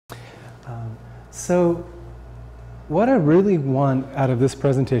So what I really want out of this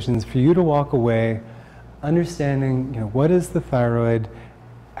presentation is for you to walk away understanding, what is the thyroid,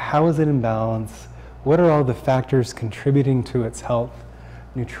 how is it in balance, what are all the factors contributing to its health,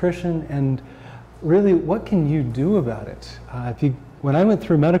 nutrition, and really what can you do about it? When I went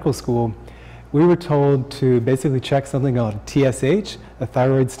through medical school, we were told to basically check something called TSH, a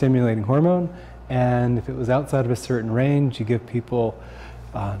thyroid stimulating hormone, and if it was outside of a certain range, you give people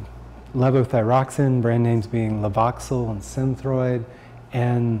levothyroxine, brand names being Levoxyl and Synthroid,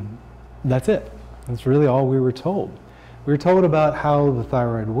 and that's it. That's really all we were told. We were told about how the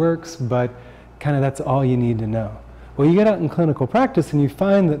thyroid works, but kind of that's all you need to know. Well, you get out in clinical practice and you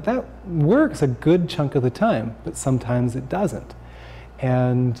find that that works a good chunk of the time, but sometimes it doesn't.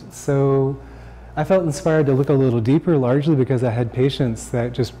 And so I felt inspired to look a little deeper, largely because I had patients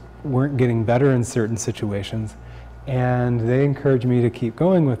that just weren't getting better in certain situations, and they encouraged me to keep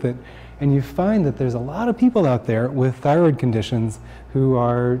going with it. And you find that there's a lot of people out there with thyroid conditions who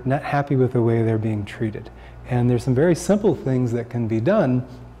are not happy with the way they're being treated. And there's some very simple things that can be done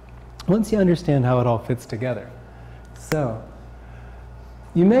once you understand how it all fits together. So,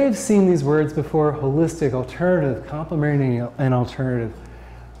 you may have seen these words before: holistic, alternative, complementing, and alternative.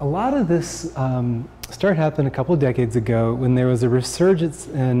 A lot of this started happening a couple of decades ago when there was a resurgence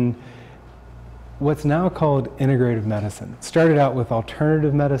in what's now called integrative medicine. It started out with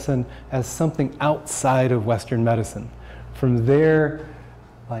alternative medicine as something outside of Western medicine. From there,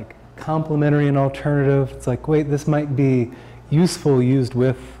 like complementary and alternative, it's like, wait, this might be useful used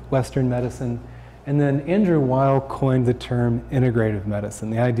with Western medicine. And then Andrew Weil coined the term integrative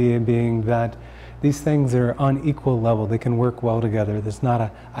medicine, the idea being that these things are on equal level, they can work well together, there's not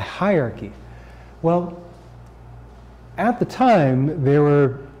a hierarchy. Well, at the time, there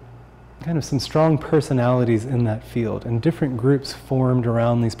were kind of some strong personalities in that field, and different groups formed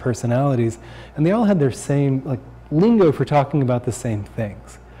around these personalities, and they all had their same lingo for talking about the same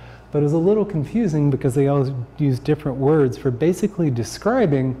things. But it was a little confusing because they all used different words for basically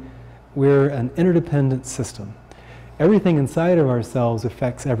describing we're an interdependent system. Everything inside of ourselves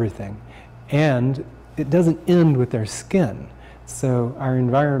affects everything, and it doesn't end with our skin. So our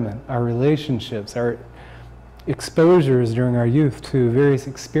environment, our relationships, our exposures during our youth to various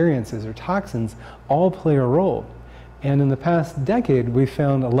experiences or toxins all play a role. And in the past decade, we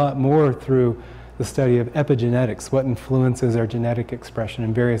found a lot more through the study of epigenetics, what influences our genetic expression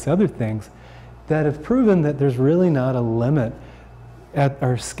and various other things, that have proven that there's really not a limit at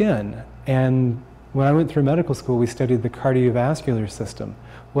our skin. And when I went through medical school, we studied the cardiovascular system.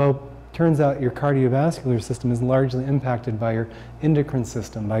 Well, turns out your cardiovascular system is largely impacted by your endocrine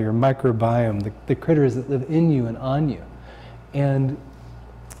system, by your microbiome, the critters that live in you and on you. And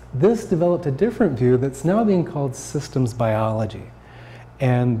this developed a different view that's now being called systems biology.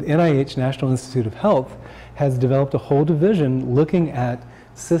 And the NIH, National Institute of Health, has developed a whole division looking at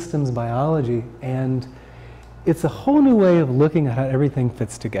systems biology, and it's a whole new way of looking at how everything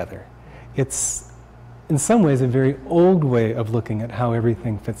fits together. It's in some ways a very old way of looking at how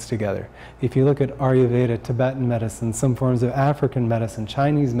everything fits together. If you look at Ayurveda, Tibetan medicine, some forms of African medicine,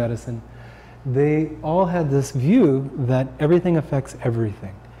 Chinese medicine, they all had this view that everything affects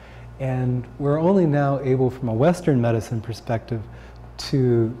everything. And we're only now able, from a Western medicine perspective,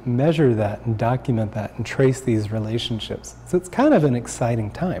 to measure that and document that and trace these relationships. So it's kind of an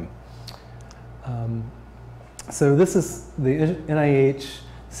exciting time. So this is the NIH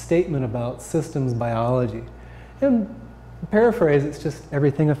statement about systems biology. And paraphrase, it's just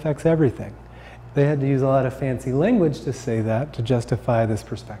everything affects everything. They had to use a lot of fancy language to say that, to justify this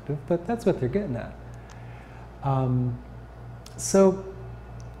perspective, but that's what they're getting at. So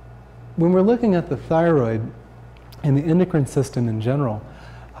when we're looking at the thyroid and the endocrine system in general,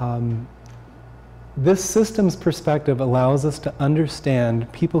 this systems perspective allows us to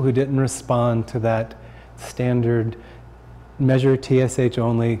understand people who didn't respond to that standard measure TSH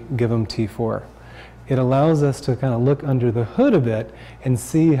only, give them T4. It allows us to kind of look under the hood a bit and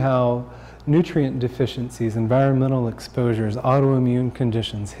see how nutrient deficiencies, environmental exposures, autoimmune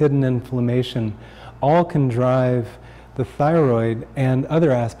conditions, hidden inflammation, all can drive the thyroid and other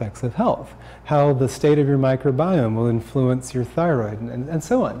aspects of health. How the state of your microbiome will influence your thyroid, and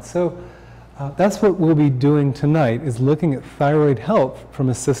so on. So that's what we'll be doing tonight, is looking at thyroid health from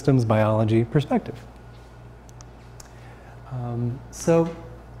a systems biology perspective. So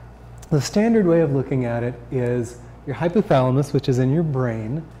the standard way of looking at it is your hypothalamus, which is in your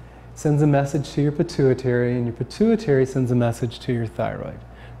brain, sends a message to your pituitary, and your pituitary sends a message to your thyroid.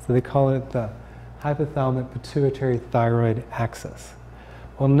 So they call it the hypothalamic pituitary thyroid axis.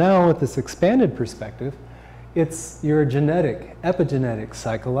 Well, now with this expanded perspective, It's your genetic, epigenetic,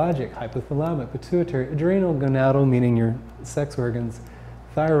 psychologic, hypothalamic, pituitary, adrenal, gonadal, meaning your sex organs,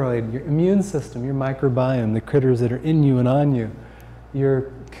 thyroid, your immune system, your microbiome, the critters that are in you and on you,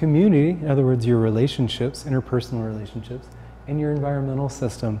 your community, in other words, your relationships, interpersonal relationships, and your environmental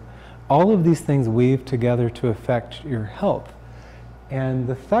system. All of these things weave together to affect your health. And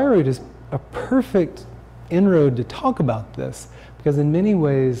the thyroid is a perfect inroad to talk about this, because in many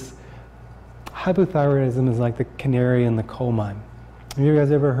ways, hypothyroidism is like the canary in the coal mine. Have you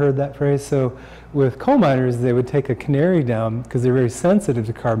guys ever heard that phrase? So with coal miners, they would take a canary down because they're very sensitive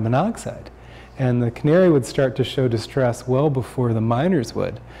to carbon monoxide. And the canary would start to show distress well before the miners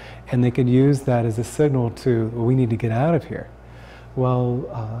would. And they could use that as a signal to, well, we need to get out of here.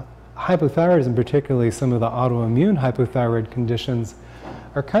 Well, hypothyroidism, particularly some of the autoimmune hypothyroid conditions,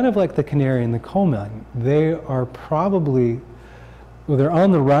 are kind of like the canary in the coal mine. They are probably, well, they're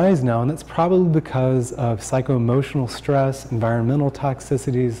on the rise now, and that's probably because of psycho-emotional stress, environmental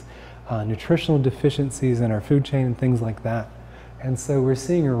toxicities, nutritional deficiencies in our food chain, and things like that. And so we're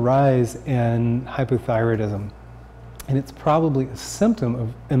seeing a rise in hypothyroidism. And it's probably a symptom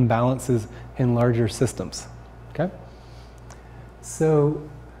of imbalances in larger systems. Okay? So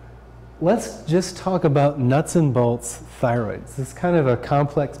let's just talk about nuts and bolts thyroids. This is kind of a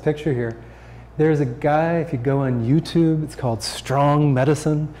complex picture here. There's a guy, if you go on YouTube, it's called Strong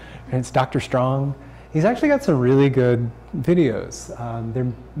Medicine, and it's Dr. Strong. He's actually got some really good videos.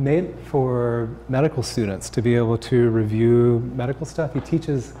 They're made for medical students to be able to review medical stuff. He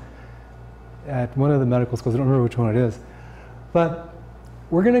teaches at one of the medical schools, I don't remember which one it is. But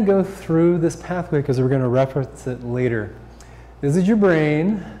we're going to go through this pathway because we're going to reference it later. This is your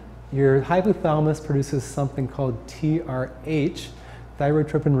brain. Your hypothalamus produces something called TRH,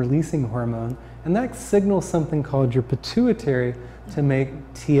 thyrotropin releasing hormone, and that signals something called your pituitary to make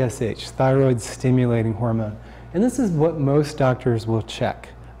TSH, thyroid stimulating hormone. And this is what most doctors will check,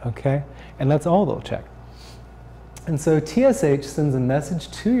 okay? And that's all they'll check. And so TSH sends a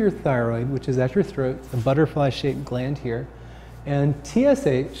message to your thyroid, which is at your throat, the butterfly-shaped gland here, and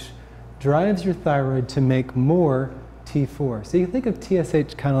TSH drives your thyroid to make more T4. So you think of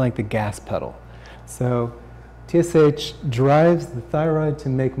TSH kind of like the gas pedal. So TSH drives the thyroid to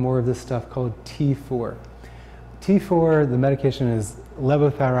make more of this stuff called T4. T4, the medication is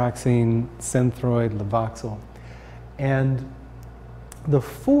levothyroxine, Synthroid, Levoxyl. And the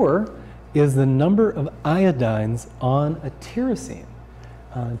 4 is the number of iodines on a tyrosine,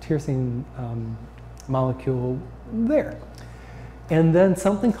 molecule there. And then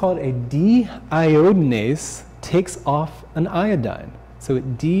something called a deiodinase takes off an iodine. So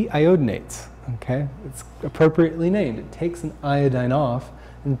it deiodinates, okay? It's appropriately named. It takes an iodine off,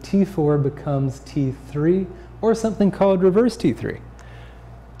 and T4 becomes T3, or something called reverse T3.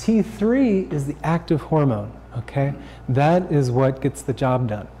 T3 is the active hormone, okay? That is what gets the job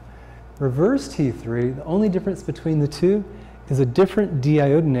done. Reverse T3, the only difference between the two is a different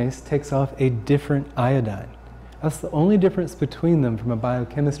deiodinase takes off a different iodine. That's the only difference between them from a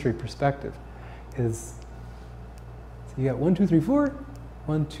biochemistry perspective. Is so you got 1, 2, 3, 4,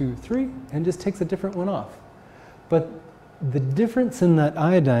 1, 2, 3, and just takes a different one off. But the difference in that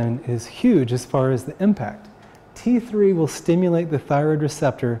iodine is huge as far as the impact. T3 will stimulate the thyroid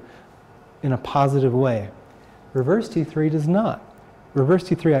receptor in a positive way. Reverse T3 does not. Reverse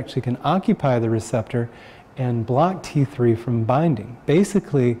T3 actually can occupy the receptor and block T3 from binding.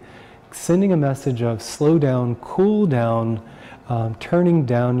 Basically, sending a message of slow down, cool down, turning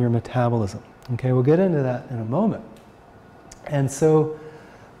down your metabolism. Okay, we'll get into that in a moment. And so,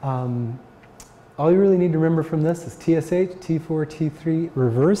 all you really need to remember from this is TSH, T4, T3,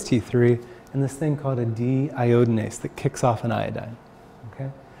 reverse T3, and this thing called a deiodinase that kicks off an iodine. Okay?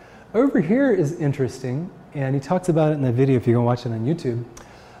 Over here is interesting, and he talks about it in the video if you go watch it on YouTube.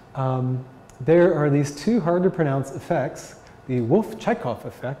 There are these two hard to pronounce effects, the Wolff-Chaikoff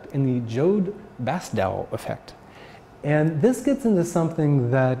effect and the Jode-Bastow effect. And this gets into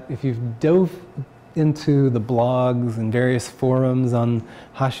something that if you've dove into the blogs and various forums on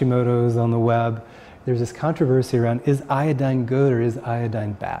Hashimoto's on the web, there's this controversy around, is iodine good or is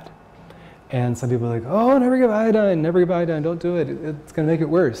iodine bad? And some people are like, oh, never give iodine, don't do it, it's going to make it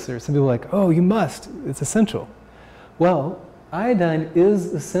worse. Or some people are like, oh, you must, it's essential. Well, iodine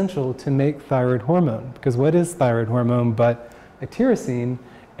is essential to make thyroid hormone, because what is thyroid hormone but a tyrosine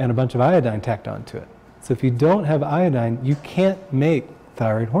and a bunch of iodine tacked onto it? So if you don't have iodine, you can't make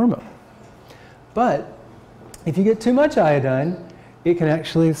thyroid hormone. But if you get too much iodine, it can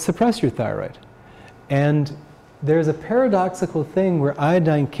actually suppress your thyroid. And there's a paradoxical thing where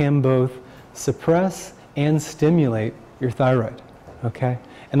iodine can both suppress and stimulate your thyroid, okay?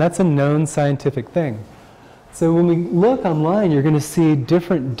 And that's a known scientific thing. So when we look online, you're going to see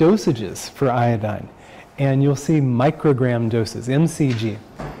different dosages for iodine. And you'll see microgram doses, MCG.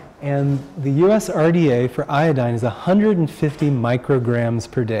 And the US RDA for iodine is 150 micrograms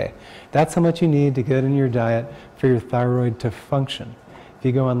per day. That's how much you need to get in your diet for your thyroid to function. If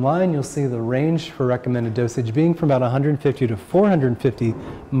you go online, you'll see the range for recommended dosage being from about 150 to 450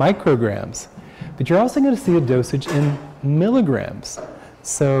 micrograms. But you're also going to see a dosage in milligrams.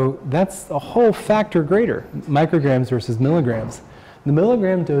 So that's a whole factor greater, micrograms versus milligrams. The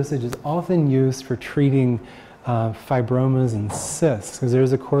milligram dosage is often used for treating fibromas and cysts, because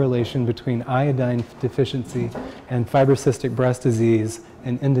there's a correlation between iodine deficiency and fibrocystic breast disease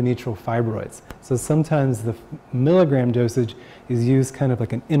and endometrial fibroids. So sometimes the milligram dosage is used kind of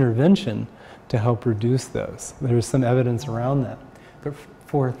like an intervention to help reduce those. There's some evidence around that. But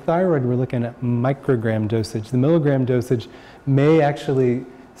for thyroid, we're looking at microgram dosage. The milligram dosage may actually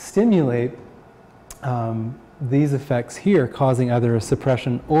stimulate these effects here, causing either a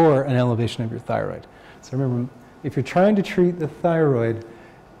suppression or an elevation of your thyroid. So remember, if you're trying to treat the thyroid,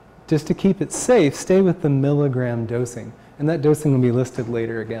 just to keep it safe, stay with the milligram dosing. And that dosing will be listed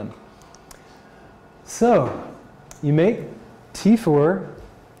later again. So you make T4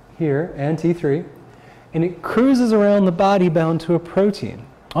 here and T3, and it cruises around the body bound to a protein.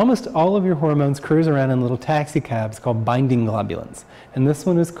 Almost all of your hormones cruise around in little taxi cabs called binding globulins. And this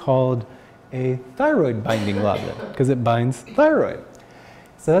one is called a thyroid binding globulin because it binds thyroid.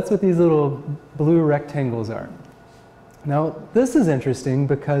 So that's what these little blue rectangles are. Now, this is interesting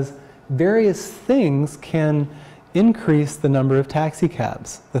because various things can increase the number of taxi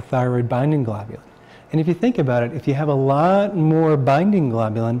cabs, the thyroid binding globulin. And if you think about it, if you have a lot more binding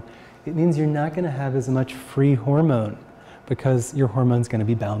globulin, it means you're not going to have as much free hormone because your hormone's going to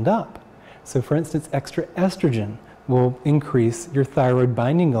be bound up. So for instance, extra estrogen will increase your thyroid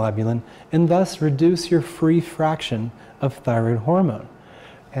binding globulin and thus reduce your free fraction of thyroid hormone.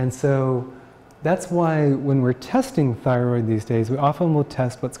 And so that's why when we're testing thyroid these days, we often will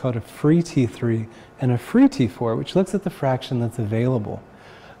test what's called a free T3 and a free T4, which looks at the fraction that's available.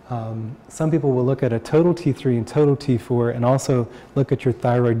 Some people will look at a total T3 and total T4 and also look at your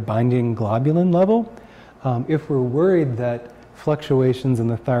thyroid binding globulin level. If we're worried that fluctuations in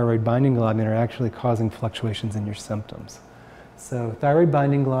the thyroid binding globulin are actually causing fluctuations in your symptoms. So thyroid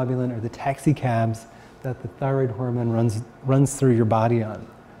binding globulin are the taxi cabs that the thyroid hormone runs through your body on.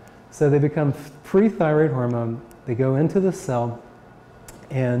 So they become free thyroid hormone, they go into the cell,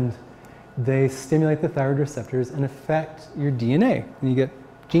 and they stimulate the thyroid receptors and affect your DNA. And you get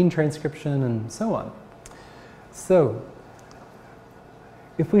gene transcription and so on. So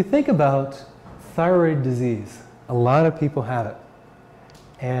if we think about thyroid disease, a lot of people have it.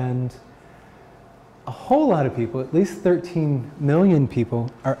 And a whole lot of people, at least 13 million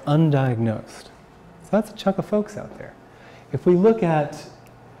people, are undiagnosed. So that's a chunk of folks out there. If we look at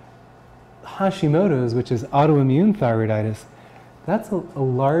Hashimoto's, which is autoimmune thyroiditis, that's a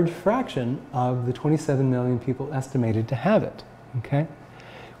large fraction of the 27 million people estimated to have it. Okay?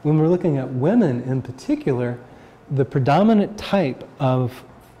 When we're looking at women in particular, the predominant type of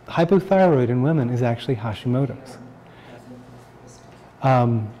hypothyroid in women is actually Hashimoto's.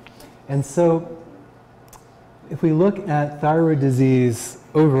 And so if we look at thyroid disease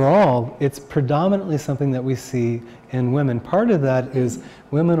overall, it's predominantly something that we see in women. Part of that is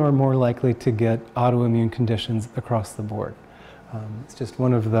women are more likely to get autoimmune conditions across the board. It's just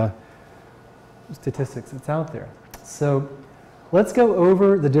one of the statistics that's out there. So let's go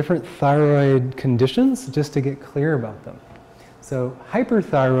over the different thyroid conditions just to get clear about them. So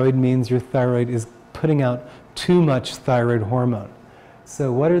hyperthyroid means your thyroid is putting out too much thyroid hormone.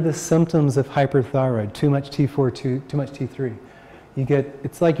 So what are the symptoms of hyperthyroid? Too much T4, too much T3.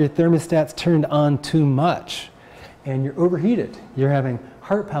 It's like your thermostat's turned on too much and you're overheated. You're having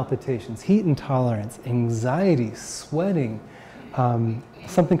heart palpitations, heat intolerance, anxiety, sweating,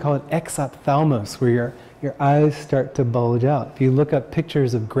 something called exophthalmos, where your eyes start to bulge out. If you look up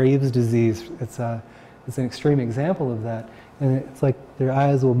pictures of Graves' disease, it's an extreme example of that. And it's like their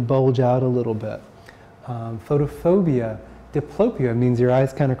eyes will bulge out a little bit. Photophobia, diplopia means your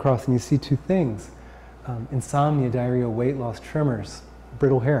eyes kind of cross and you see two things. Insomnia, diarrhea, weight loss, tremors,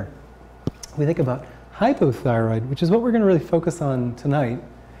 brittle hair. We think about hypothyroid, which is what we're going to really focus on tonight.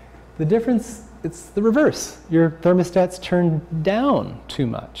 The difference, it's the reverse. Your thermostat's turned down too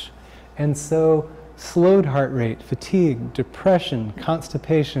much. And so slowed heart rate, fatigue, depression,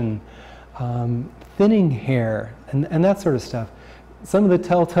 constipation, thinning hair, and that sort of stuff. Some of the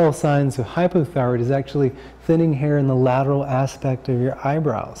telltale signs of hypothyroid is actually thinning hair in the lateral aspect of your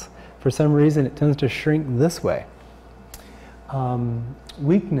eyebrows. For some reason, it tends to shrink this way.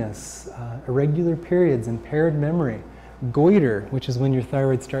 weakness, irregular periods, impaired memory, goiter, which is when your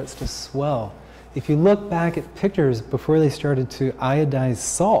thyroid starts to swell. If you look back at pictures before they started to iodize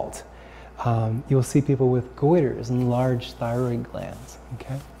salt, you'll see people with goiters and large thyroid glands,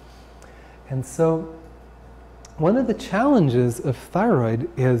 okay? And so one of the challenges of thyroid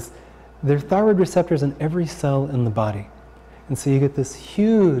is there are thyroid receptors in every cell in the body. And so you get this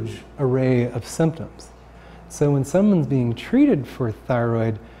huge array of symptoms. So when someone's being treated for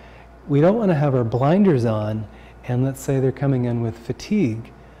thyroid, we don't want to have our blinders on, and let's say they're coming in with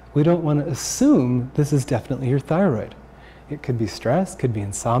fatigue. We don't want to assume this is definitely your thyroid. It could be stress, could be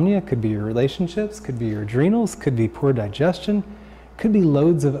insomnia, could be your relationships, could be your adrenals, could be poor digestion, could be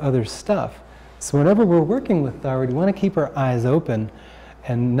loads of other stuff. So whenever we're working with thyroid, we want to keep our eyes open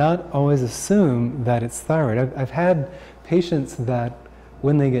and not always assume that it's thyroid. I've had patients that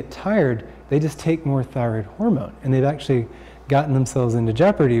when they get tired, they just take more thyroid hormone, and they've actually gotten themselves into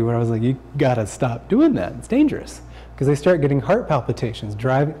jeopardy where I was like, you gotta stop doing that, it's dangerous. Because they start getting heart palpitations,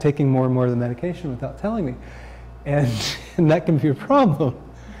 taking more and more of the medication without telling me. And that can be a problem.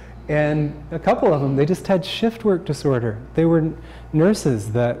 And a couple of them, they just had shift work disorder. They were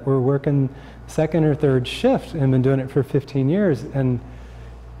nurses that were working second or third shift and been doing it for 15 years. And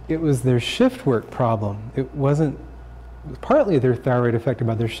it was their shift work problem. It was partly their thyroid affected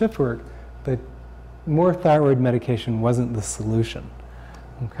by their shift work, but more thyroid medication wasn't the solution,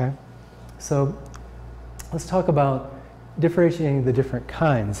 okay? So let's talk about differentiating the different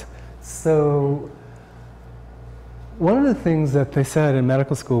kinds. So one of the things that they said in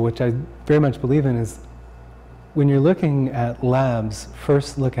medical school, which I very much believe in, is when you're looking at labs,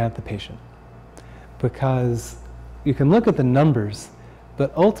 first look at the patient. Because you can look at the numbers,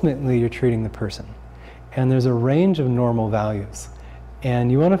 but ultimately you're treating the person. And there's a range of normal values.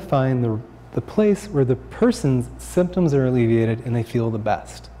 And you want to find the place where the person's symptoms are alleviated and they feel the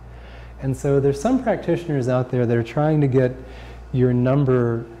best. And so there's some practitioners out there that are trying to get your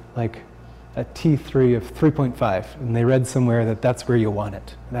number like a T3 of 3.5, and they read somewhere that that's where you want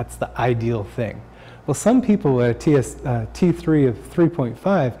it. That's the ideal thing. Well, some people at a T3 of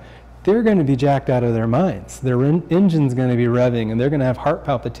 3.5, they're going to be jacked out of their minds. Their engine's going to be revving, and they're going to have heart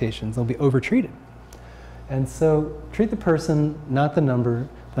palpitations. They'll be overtreated. And so treat the person, not the number.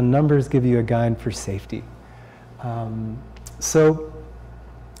 The numbers give you a guide for safety. So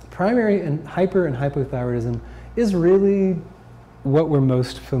primary and hypothyroidism is really what we're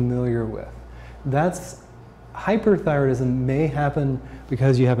most familiar with. Hyperthyroidism may happen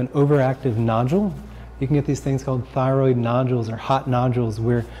because you have an overactive nodule. You can get these things called thyroid nodules or hot nodules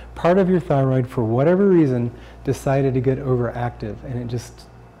where part of your thyroid, for whatever reason, decided to get overactive and it just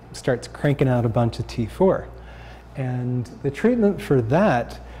starts cranking out a bunch of T4. And the treatment for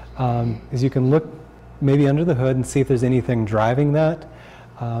that is you can look maybe under the hood and see if there's anything driving that.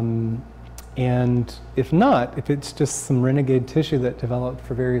 And if not, if it's just some renegade tissue that developed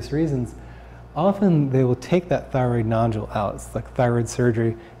for various reasons, often they will take that thyroid nodule out. It's like thyroid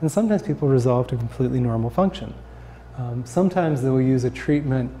surgery, and sometimes people resolve to completely normal function. Sometimes they will use a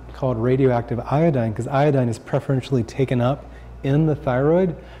treatment called radioactive iodine, because iodine is preferentially taken up in the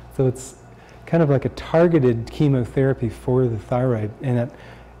thyroid, so it's kind of like a targeted chemotherapy for the thyroid, and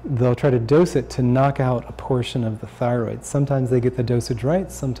they'll try to dose it to knock out a portion of the thyroid. Sometimes they get the dosage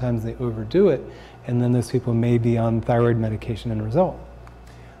right, sometimes they overdo it, and then those people may be on thyroid medication as a result.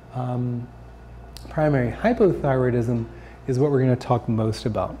 Primary hypothyroidism is what we're going to talk most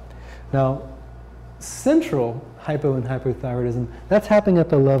about. Now, central hypo and hypothyroidism, that's happening at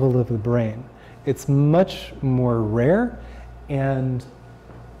the level of the brain. It's much more rare, and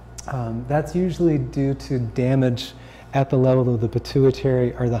that's usually due to damage at the level of the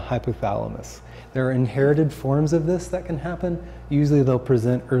pituitary or the hypothalamus. There are inherited forms of this that can happen. Usually they'll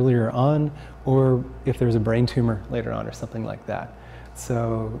present earlier on, or if there's a brain tumor later on or something like that.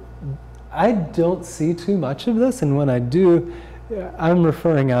 So I don't see too much of this, and when I do, I'm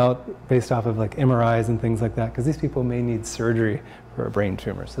referring out based off of like MRIs and things like that, because these people may need surgery for a brain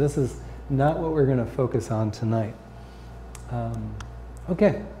tumor. So this is not what we're going to focus on tonight.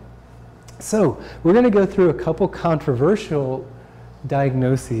 Okay. So we're going to go through a couple controversial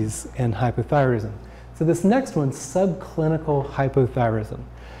diagnoses in hypothyroidism. So this next one, subclinical hypothyroidism.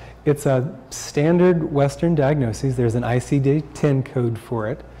 It's a standard Western diagnosis. There's an ICD-10 code for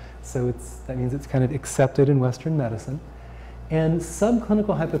it. So that means it's kind of accepted in Western medicine. And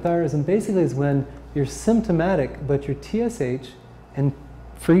subclinical hypothyroidism basically is when you're symptomatic, but your TSH and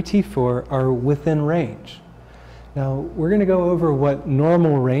free T4 are within range. Now, we're going to go over what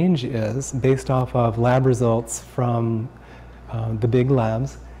normal range is based off of lab results from the big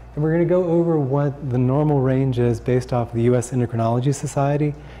labs, And we're going to go over what the normal range is based off the US Endocrinology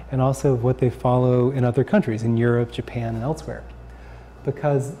Society and also what they follow in other countries, in Europe, Japan, and elsewhere.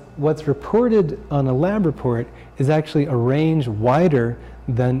 Because what's reported on a lab report is actually a range wider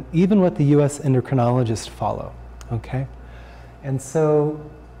than even what the US endocrinologists follow, okay? And so,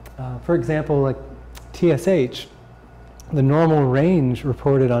 for example, like TSH, the normal range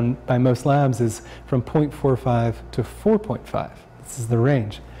reported on by most labs is from 0.45 to 4.5. This is the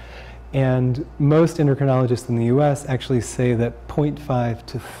range. And most endocrinologists in the US actually say that 0.5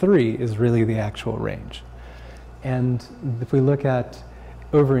 to 3 is really the actual range. And if we look at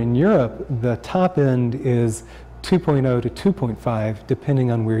over in Europe, the top end is 2.0 to 2.5,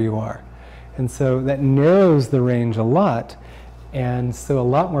 depending on where you are. And so that narrows the range a lot. And so a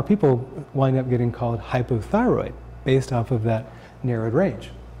lot more people wind up getting called hypothyroid based off of that narrowed range.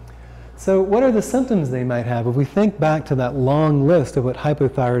 So what are the symptoms they might have? If we think back to that long list of what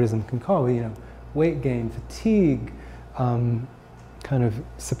hypothyroidism can cause, you know, weight gain, fatigue, kind of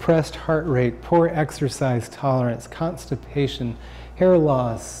suppressed heart rate, poor exercise tolerance, constipation, hair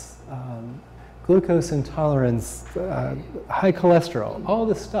loss, glucose intolerance, high cholesterol, all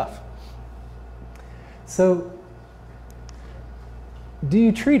this stuff. So do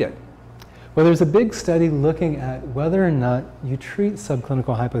you treat it? Well, there's a big study looking at whether or not you treat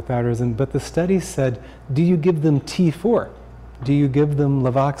subclinical hypothyroidism, but the study said, do you give them T4? Do you give them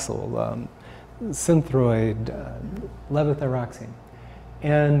Levoxyl, Synthroid, levothyroxine?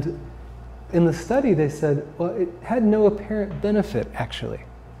 And in the study they said, well, it had no apparent benefit actually.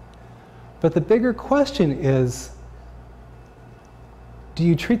 But the bigger question is, do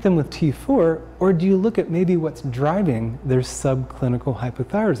you treat them with T4, or do you look at maybe what's driving their subclinical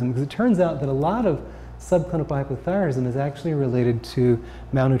hypothyroidism? Because it turns out that a lot of subclinical hypothyroidism is actually related to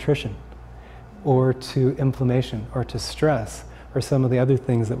malnutrition, or to inflammation, or to stress, or some of the other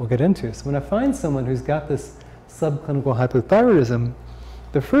things that we'll get into. So when I find someone who's got this subclinical hypothyroidism,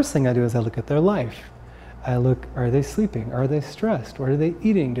 the first thing I do is I look at their life. I look, are they sleeping? Are they stressed? What are they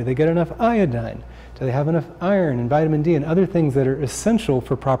eating? Do they get enough iodine? Do they have enough iron and vitamin D and other things that are essential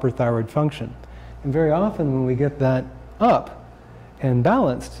for proper thyroid function? And very often when we get that up and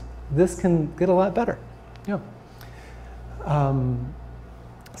balanced, this can get a lot better. Yeah.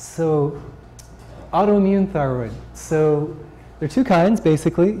 So autoimmune thyroid. So there are two kinds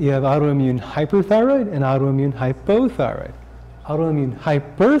basically. You have autoimmune hyperthyroid and autoimmune hypothyroid. Autoimmune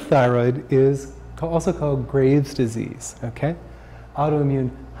hyperthyroid is also called Graves' disease, okay? Autoimmune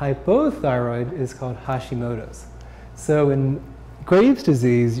hypothyroid is called Hashimoto's. So in Graves'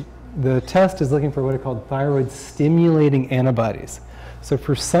 disease, the test is looking for what are called thyroid stimulating antibodies. So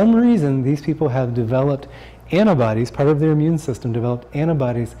for some reason, these people have developed antibodies, part of their immune system developed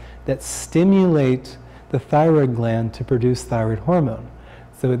antibodies that stimulate the thyroid gland to produce thyroid hormone.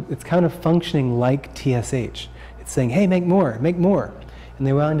 So it's kind of functioning like TSH. It's saying, hey, make more, make more. And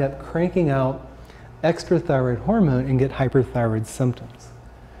they wind up cranking out extra thyroid hormone and get hyperthyroid symptoms.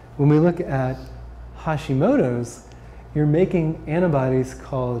 When we look at Hashimoto's, you're making antibodies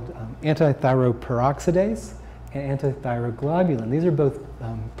called antithyroperoxidase and antithyroglobulin. These are both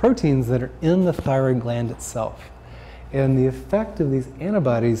proteins that are in the thyroid gland itself. And the effect of these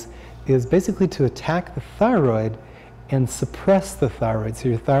antibodies is basically to attack the thyroid and suppress the thyroid. So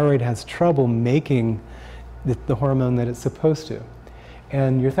your thyroid has trouble making the hormone that it's supposed to.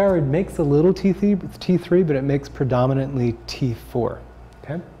 And your thyroid makes a little T3, but it makes predominantly T4,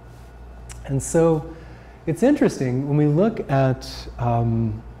 okay? And so it's interesting, when we look at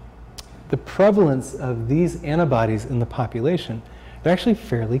the prevalence of these antibodies in the population, they're actually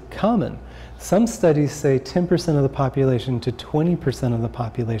fairly common. Some studies say 10% of the population to 20% of the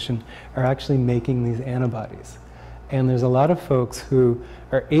population are actually making these antibodies. And there's a lot of folks who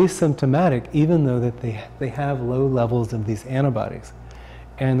are asymptomatic even though that they have low levels of these antibodies.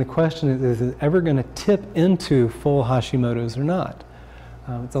 And the question is it ever going to tip into full Hashimoto's or not?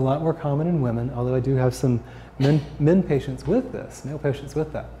 It's a lot more common in women, although I do have some men patients with this, male patients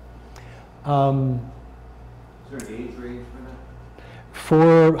with that. Is there an age range for that?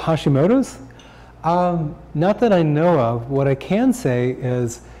 For Hashimoto's? Not that I know of. What I can say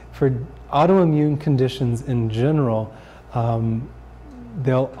is for autoimmune conditions in general,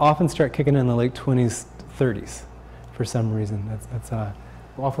 they'll often start kicking in the late 20s, 30s for some reason. That's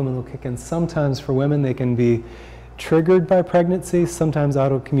often when they'll kick in. Sometimes for women they can be triggered by pregnancy. Sometimes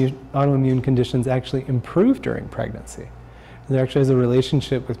autoimmune conditions actually improve during pregnancy. There actually is a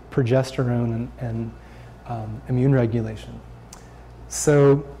relationship with progesterone and immune regulation.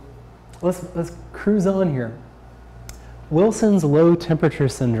 So let's cruise on here. Wilson's low temperature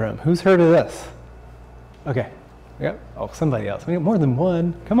syndrome. Who's heard of this? Okay, Yep. Oh, somebody else. We got more than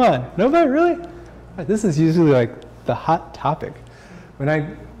one. Come on. Nobody, really? This is usually like the hot topic. When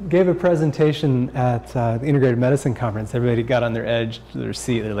I gave a presentation at the Integrative Medicine conference, everybody got on their edge to their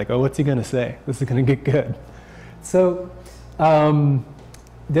seat. They're like, oh, what's he going to say? This is going to get good. So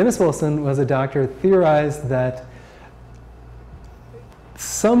Dennis Wilson was a doctor who theorized that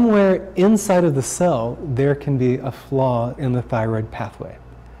somewhere inside of the cell, there can be a flaw in the thyroid pathway.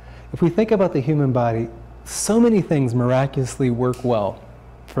 If we think about the human body, so many things miraculously work well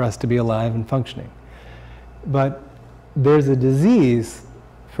for us to be alive and functioning. But there's a disease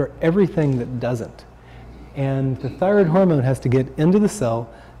for everything that doesn't. And the thyroid hormone has to get into the cell,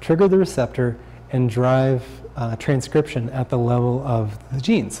 trigger the receptor, and drive transcription at the level of the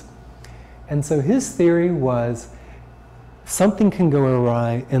genes. And so his theory was something can go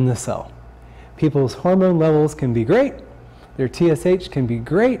awry in the cell. People's hormone levels can be great, their TSH can be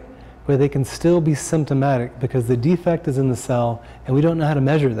great, but they can still be symptomatic because the defect is in the cell and we don't know how to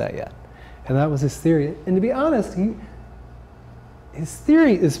measure that yet. And that was his theory. And to be honest, his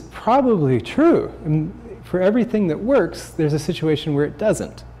theory is probably true. And for everything that works, there's a situation where it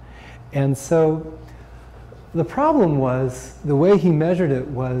doesn't. And so the problem was, the way he measured it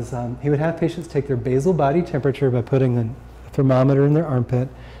was, he would have patients take their basal body temperature by putting a thermometer in their armpit,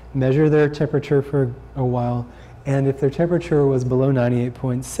 measure their temperature for a while, and if their temperature was below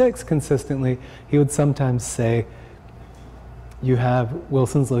 98.6 consistently, he would sometimes say, you have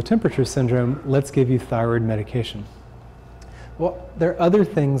Wilson's low temperature syndrome, let's give you thyroid medication. Well, there are other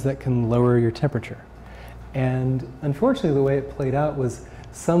things that can lower your temperature. And unfortunately, the way it played out was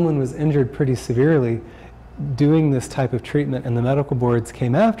someone was injured pretty severely doing this type of treatment, and the medical boards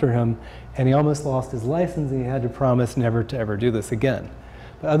came after him, and he almost lost his license, and he had to promise never to ever do this again.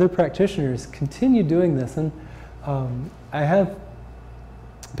 But other practitioners continue doing this, and I have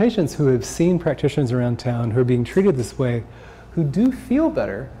patients who have seen practitioners around town who are being treated this way who do feel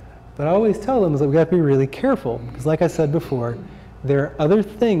better, but I always tell them is that we've got to be really careful, because like I said before, there are other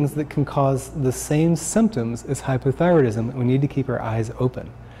things that can cause the same symptoms as hypothyroidism that we need to keep our eyes open,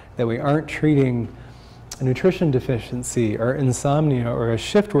 that we aren't treating a nutrition deficiency or insomnia or a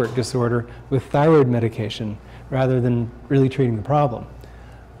shift work disorder with thyroid medication rather than really treating the problem.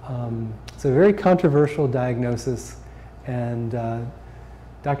 It's a very controversial diagnosis, and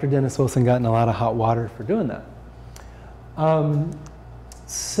Dr. Dennis Wilson got in a lot of hot water for doing that.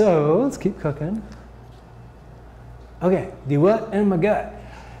 So let's keep cooking. Okay, the what in my gut.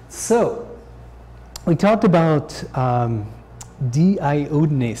 So we talked about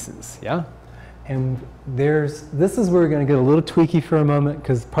deiodinases, yeah? And this is where we're going to get a little tweaky for a moment,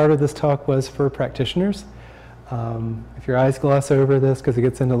 because part of this talk was for practitioners. If your eyes gloss over this because it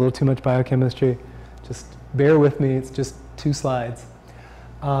gets into a little too much biochemistry, just bear with me, it's just 2 slides.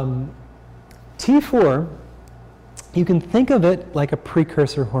 T4, you can think of it like a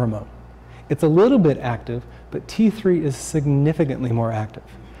precursor hormone. It's a little bit active, but T3 is significantly more active.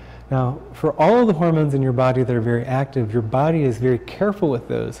 Now, for all of the hormones in your body that are very active, your body is very careful with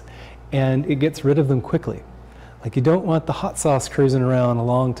those, and it gets rid of them quickly. Like, you don't want the hot sauce cruising around a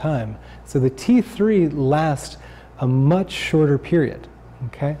long time. So the T3 lasts a much shorter period,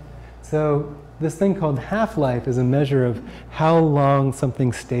 okay? So this thing called half-life is a measure of how long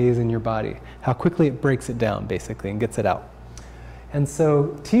something stays in your body, how quickly it breaks it down, basically, and gets it out. And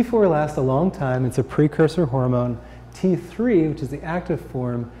so T4 lasts a long time. It's a precursor hormone. T3, which is the active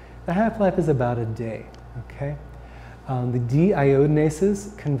form, the half-life is about a day, okay? The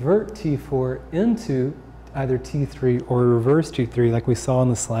deiodinases convert T4 into either T3 or reverse T3, like we saw on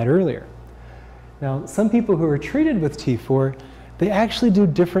the slide earlier. Now, some people who are treated with T4, they actually do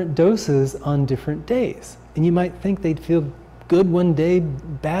different doses on different days. And you might think they'd feel good one day,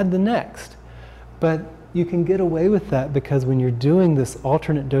 bad the next. But you can get away with that because when you're doing this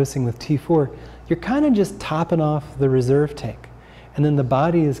alternate dosing with T4, you're kind of just topping off the reserve tank. And then the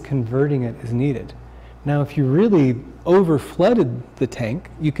body is converting it as needed. Now, if you really over-flooded the tank,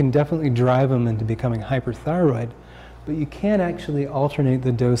 you can definitely drive them into becoming hyperthyroid, but you can't actually alternate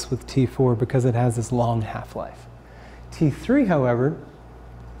the dose with T4 because it has this long half-life. T3, however,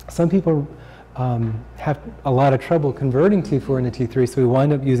 some people have a lot of trouble converting T4 into T3, so we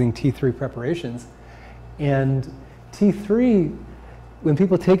wind up using T3 preparations. And T3, when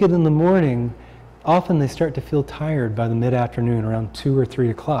people take it in the morning, often they start to feel tired by the mid-afternoon, around 2 or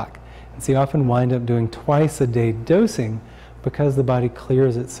 3 o'clock. And so you often wind up doing twice-a-day dosing because the body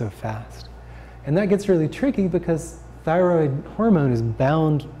clears it so fast. And that gets really tricky because thyroid hormone is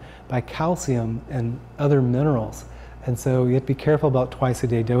bound by calcium and other minerals. And so you have to be careful about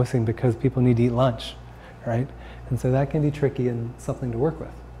twice-a-day dosing because people need to eat lunch, right? And so that can be tricky and something to work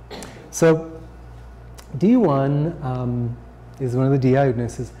with. So D1 is one of the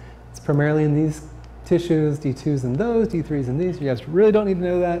deiodinases. It's primarily in these tissues, D2s in those, D3s in these. You guys really don't need to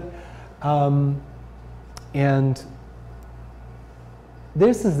know that. And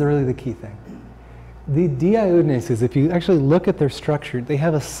this is really the key thing. The deiodinases, if you actually look at their structure, they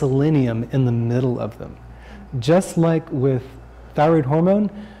have a selenium in the middle of them. Just like with thyroid hormone,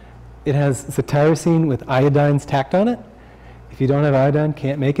 it's a tyrosine with iodines tacked on it. If you don't have iodine,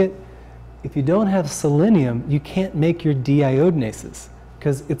 can't make it. If you don't have selenium, you can't make your deiodinases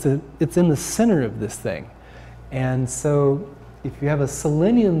because it's in the center of this thing. And so if you have a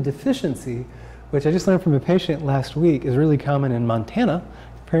selenium deficiency, which I just learned from a patient last week is really common in Montana.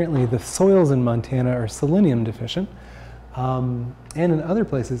 Apparently the soils in Montana are selenium deficient, and in other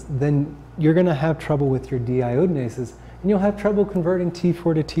places, then you're going to have trouble with your deiodinases, and you'll have trouble converting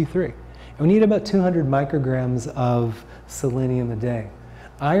T4 to T3. And we need about 200 micrograms of selenium a day.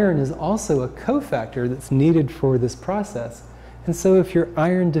 Iron is also a cofactor that's needed for this process. And so if you're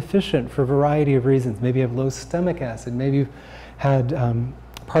iron deficient for a variety of reasons, maybe you have low stomach acid, maybe you've had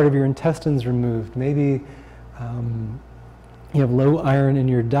part of your intestines removed, maybe you have low iron in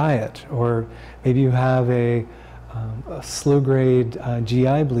your diet, or maybe you have a slow-grade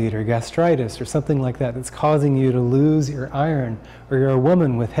GI bleed or gastritis or something like that that's causing you to lose your iron, or you're a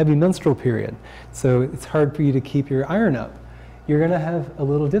woman with heavy menstrual period, so it's hard for you to keep your iron up. You're going to have a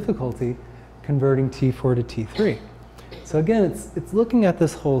little difficulty converting T4 to T3. So again, it's looking at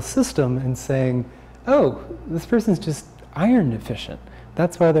this whole system and saying, oh, this person's just iron deficient.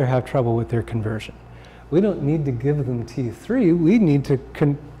 That's why they have trouble with their conversion. We don't need to give them T3. We need to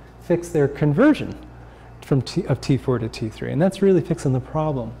fix their conversion from of T4 to T3. And that's really fixing the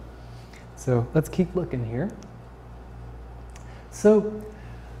problem. So let's keep looking here. So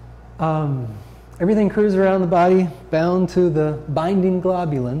everything cruises around the body, bound to the binding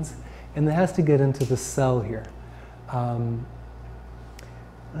globulins, and it has to get into the cell here.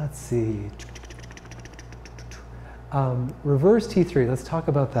 Let's see. Reverse T3, let's talk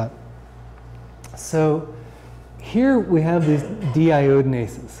about that. So here we have these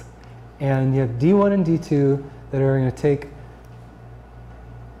deiodinases, and you have D1 and D2 that are going to take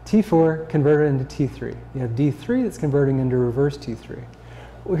T4, convert it into T3. You have D3 that's converting into reverse T3.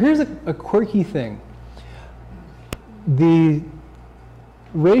 Well, here's a quirky thing. The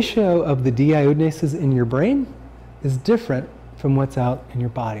ratio of the deiodinases in your brain is different from what's out in your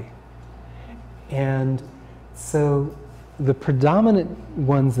body. And so the predominant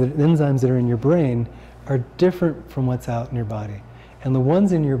ones, the enzymes that are in your brain, are different from what's out in your body. And the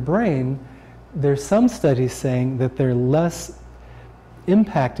ones in your brain, there's some studies saying that they're less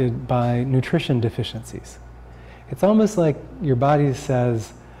impacted by nutrition deficiencies. It's almost like your body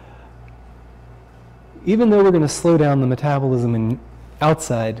says, even though we're going to slow down the metabolism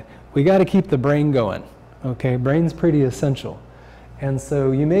outside, we got to keep the brain going. Okay, brain's pretty essential. And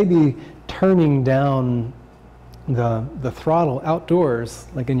so you may be turning down the throttle outdoors,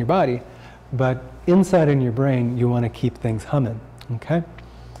 like in your body, but inside in your brain, you want to keep things humming, okay?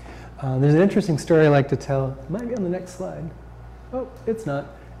 There's an interesting story I like to tell. It might be on the next slide. Oh, it's not.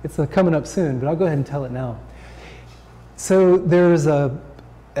 It's coming up soon, but I'll go ahead and tell it now. So there's an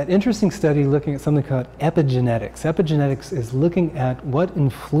interesting study looking at something called epigenetics. Epigenetics is looking at what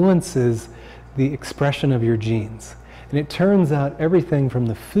influences the expression of your genes. And it turns out everything from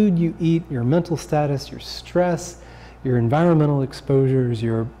the food you eat, your mental status, your stress, your environmental exposures,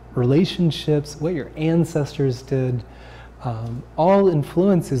 your relationships, what your ancestors did, all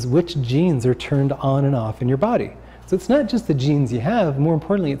influences which genes are turned on and off in your body. So it's not just the genes you have, more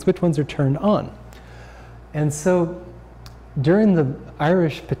importantly, it's which ones are turned on. And so during the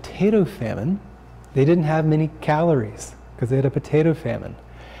Irish potato famine, they didn't have many calories because they had a potato famine.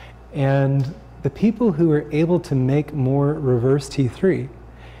 And the people who were able to make more reverse T3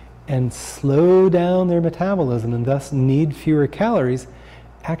 and slow down their metabolism and thus need fewer calories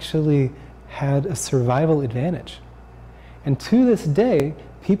actually had a survival advantage. And to this day,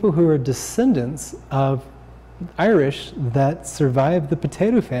 people who are descendants of Irish that survived the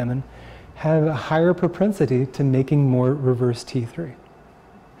potato famine have a higher propensity to making more reverse T3.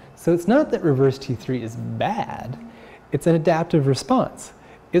 So it's not that reverse T3 is bad, it's an adaptive response.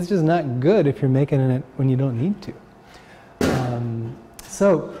 It's just not good if you're making it when you don't need to.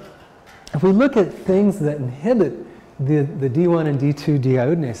 So if we look at things that inhibit the D1 and D2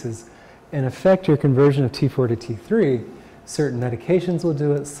 deiodinases and affect your conversion of T4 to T3, certain medications will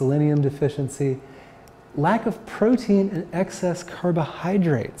do it, selenium deficiency, lack of protein and excess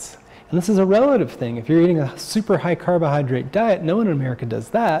carbohydrates. And this is a relative thing. If you're eating a super high carbohydrate diet, no one in America does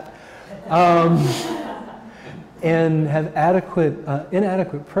that. and have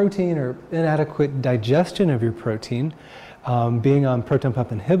inadequate protein or inadequate digestion of your protein. Being on proton pump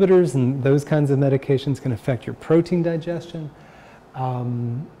inhibitors and those kinds of medications can affect your protein digestion,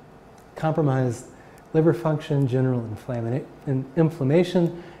 compromise liver function, general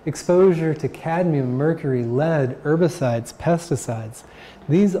inflammation, exposure to cadmium, mercury, lead, herbicides, pesticides.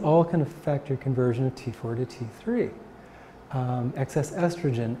 These all can affect your conversion of T4 to T3. Excess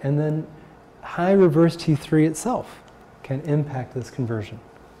estrogen, and then high reverse T3 itself can impact this conversion.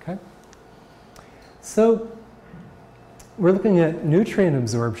 Okay? So we're looking at nutrient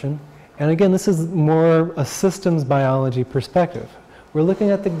absorption, and again, this is more a systems biology perspective. We're looking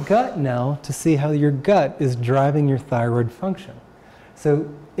at the gut now to see how your gut is driving your thyroid function. So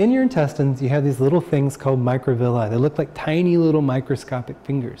in your intestines, you have these little things called microvilli. They look like tiny little microscopic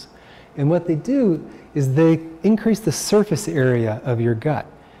fingers. And what they do is they increase the surface area of your gut.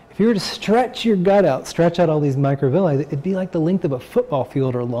 If you were to stretch your gut out, stretch out all these microvilli, it'd be like the length of a football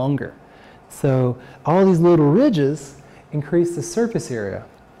field or longer. So all these little ridges increase the surface area.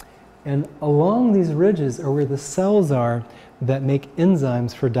 And along these ridges are where the cells are that make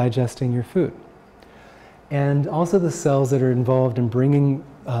enzymes for digesting your food. And also the cells that are involved in bringing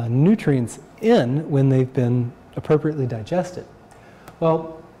nutrients in when they've been appropriately digested.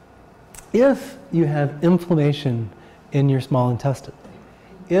 Well, if you have inflammation in your small intestine,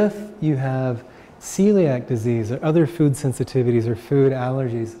 if you have celiac disease or other food sensitivities or food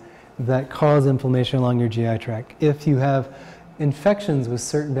allergies that cause inflammation along your GI tract, if you have infections with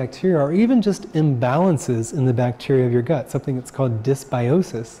certain bacteria or even just imbalances in the bacteria of your gut, something that's called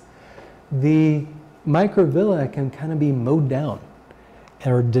dysbiosis, the microvilli can kind of be mowed down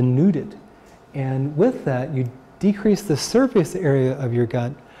or denuded. And with that, you decrease the surface area of your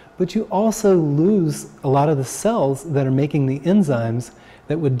gut, but you also lose a lot of the cells that are making the enzymes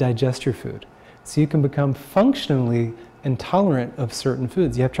that would digest your food. So you can become functionally intolerant of certain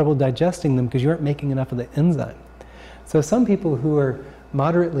foods. You have trouble digesting them because you aren't making enough of the enzyme. So some people who are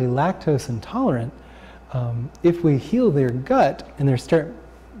moderately lactose intolerant, if we heal their gut and they start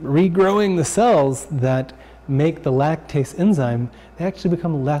regrowing the cells that make the lactase enzyme, they actually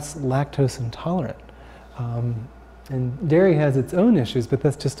become less lactose intolerant. And dairy has its own issues, but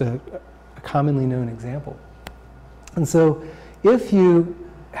that's just a commonly known example. And so if you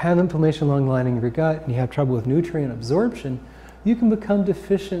have inflammation along the lining of your gut and you have trouble with nutrient absorption, you can become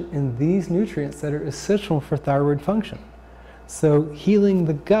deficient in these nutrients that are essential for thyroid function. So healing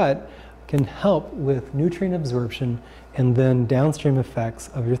the gut can help with nutrient absorption and then downstream effects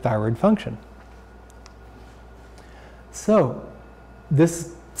of your thyroid function. So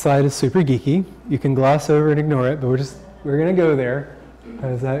this slide is super geeky. You can gloss over and ignore it, but we're going to go there.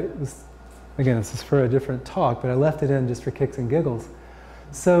 Because again, this is for a different talk, but I left it in just for kicks and giggles.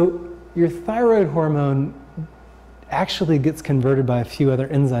 So your thyroid hormone actually gets converted by a few other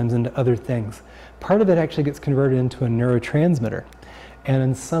enzymes into other things. Part of it actually gets converted into a neurotransmitter. And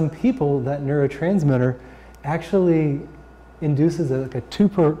in some people, that neurotransmitter actually induces like a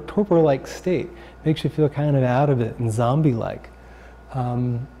torpor-like state. Makes you feel kind of out of it and zombie-like.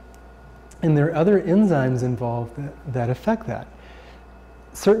 And there are other enzymes involved that affect that.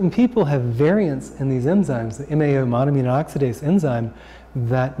 Certain people have variants in these enzymes, the MAO, monoamine oxidase enzyme,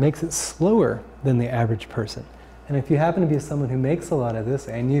 that makes it slower than the average person. And if you happen to be someone who makes a lot of this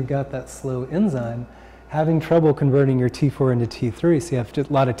and you've got that slow enzyme, having trouble converting your T4 into T3, so you have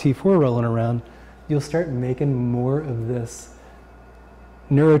a lot of T4 rolling around, you'll start making more of this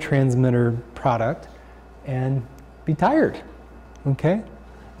neurotransmitter product and be tired, okay?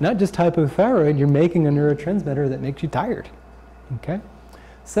 Not just hypothyroid, you're making a neurotransmitter that makes you tired, okay?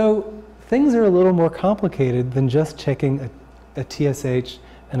 So things are a little more complicated than just checking a TSH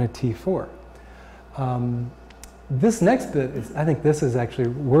and a T4. This next bit is, I think this is actually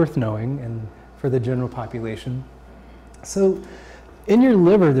worth knowing and for the general population. So in your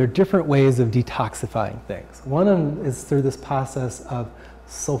liver, there are different ways of detoxifying things. One of them is through this process of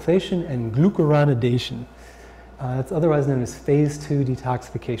sulfation and glucuronidation. It's otherwise known as phase 2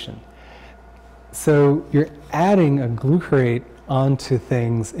 detoxification. So you're adding a glucarate onto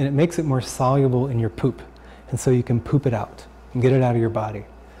things and it makes it more soluble in your poop. And so you can poop it out and get it out of your body.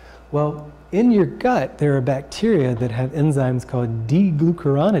 Well, in your gut, there are bacteria that have enzymes called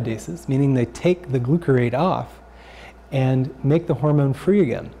deglucuronidases, meaning they take the glucarate off and make the hormone free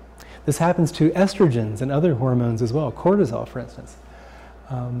again. This happens to estrogens and other hormones as well, cortisol, for instance.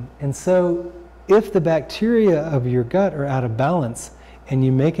 And so if the bacteria of your gut are out of balance and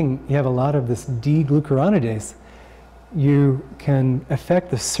you have a lot of this deglucuronidase, you can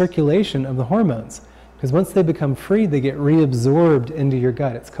affect the circulation of the hormones. Because once they become free, they get reabsorbed into your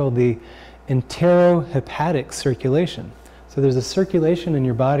gut. It's called the enterohepatic circulation. So there's a circulation in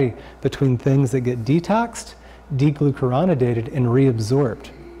your body between things that get detoxed, deglucuronidated, and reabsorbed.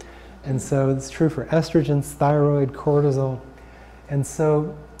 And so it's true for estrogens, thyroid, cortisol. And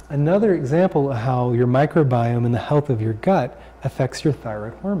so another example of how your microbiome and the health of your gut affects your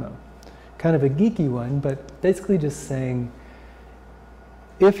thyroid hormone. Kind of a geeky one, but basically just saying,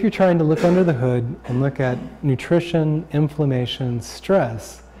 if you're trying to look under the hood and look at nutrition, inflammation,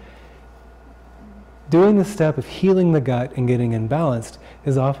 stress, doing the step of healing the gut and getting imbalanced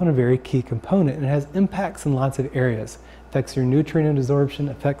is often a very key component, and it has impacts in lots of areas. Affects your nutrient absorption,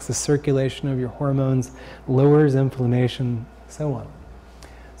 affects the circulation of your hormones, lowers inflammation, so on.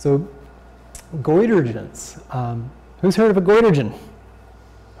 So, goitrogens. Who's heard of a goitrogen?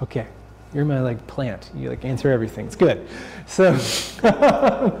 Okay, you're my plant. You answer everything. It's good. So,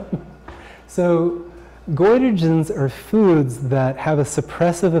 so goitrogens are foods that have a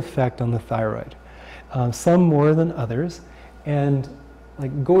suppressive effect on the thyroid. Some more than others, and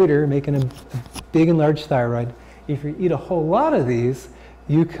like goiter, making a big and large thyroid, if you eat a whole lot of these,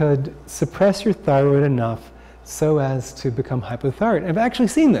 you could suppress your thyroid enough so as to become hypothyroid. I've actually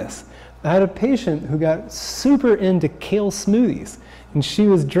seen this. I had a patient who got super into kale smoothies, and she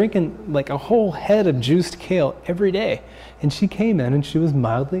was drinking like a whole head of juiced kale every day, and she came in and she was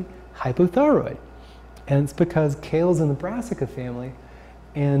mildly hypothyroid. And it's because kale's in the brassica family,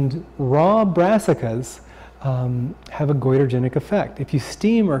 and raw brassicas have a goitrogenic effect. If you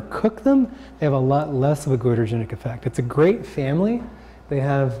steam or cook them, they have a lot less of a goitrogenic effect. It's a great family. They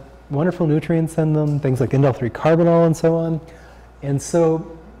have wonderful nutrients in them, things like indole-3 carbinol and so on. And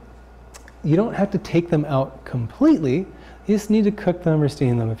so you don't have to take them out completely. You just need to cook them or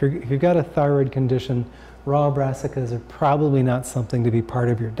steam them. If you've got a thyroid condition, raw brassicas are probably not something to be part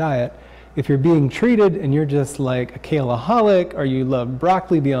of your diet. If you're being treated and you're just like a kaleaholic or you love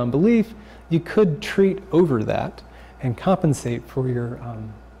broccoli beyond belief, you could treat over that and compensate for your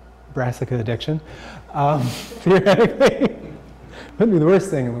brassica addiction. Theoretically, wouldn't be the worst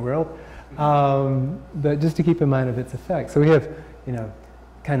thing in the world, but just to keep in mind of its effects. So we have,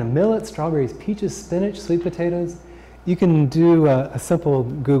 kind of millet, strawberries, peaches, spinach, sweet potatoes. You can do a simple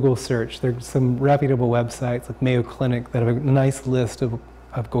Google search. There's some reputable websites like Mayo Clinic that have a nice list of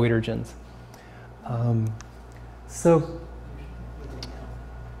goitrogens. So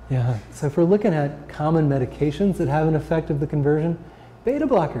if we're looking at common medications that have an effect of the conversion, beta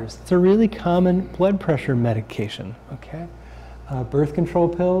blockers. It's a really common blood pressure medication, okay? Birth control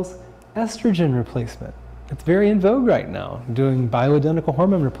pills, estrogen replacement. It's very in vogue right now, doing bioidentical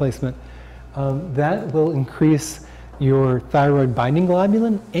hormone replacement. That will increase your thyroid binding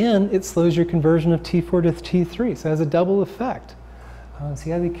globulin, and it slows your conversion of T4 to T3, so it has a double effect. So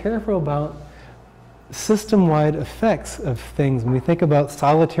you gotta be careful about system-wide effects of things when we think about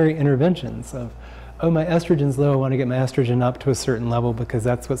solitary interventions of, oh, my estrogen's low, I want to get my estrogen up to a certain level because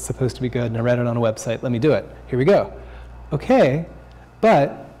that's what's supposed to be good, and I read it on a website, let me do it. Here we go. Okay,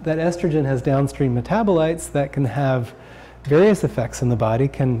 but that estrogen has downstream metabolites that can have various effects in the body,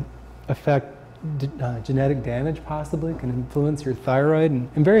 can affect genetic damage possibly, can influence your thyroid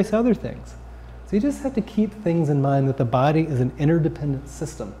and various other things. So you just have to keep things in mind that the body is an interdependent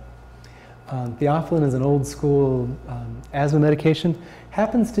system. Theophylline is an old school asthma medication,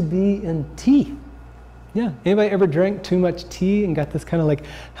 happens to be in tea. Yeah, anybody ever drank too much tea and got this kind of like,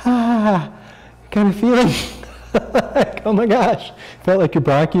 kind of feeling? Like, oh my gosh, felt like your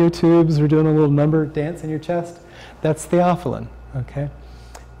bronchiotubes were doing a little number dance in your chest? That's theophylline, okay?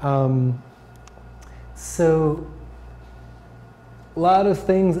 So, a lot of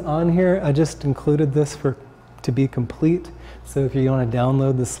things on here. I just included this to be complete. So if you want to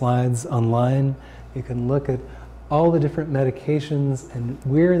download the slides online, you can look at all the different medications and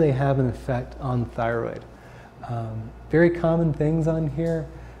where they have an effect on thyroid. Very common things on here.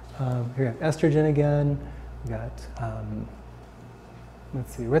 Here we have estrogen again. We got,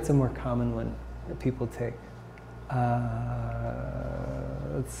 let's see, what's a more common one that people take?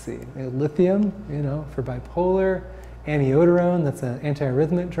 Let's see, lithium, for bipolar. Amiodarone, that's an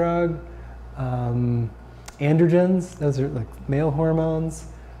antiarrhythmic drug. Androgens, those are like male hormones.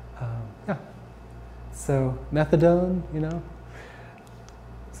 Yeah. So methadone,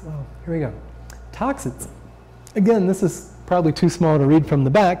 So here we go. Toxins. Again, this is probably too small to read from the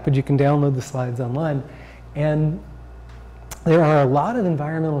back, but you can download the slides online. And there are a lot of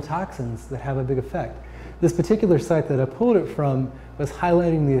environmental toxins that have a big effect. This particular site that I pulled it from was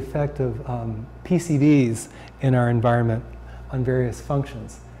highlighting the effect of PCBs in our environment on various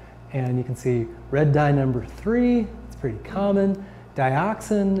functions. And you can see red dye number 3, it's pretty common.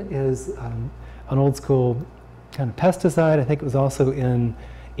 Dioxin is an old school kind of pesticide. I think it was also in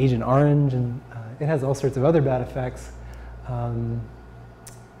Agent Orange, and it has all sorts of other bad effects.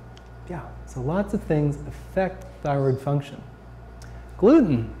 Yeah, so lots of things affect thyroid function.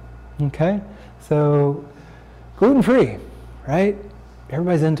 Gluten, okay? So gluten-free, right?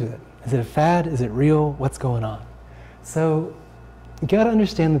 Everybody's into it. Is it a fad? Is it real? What's going on? So you got to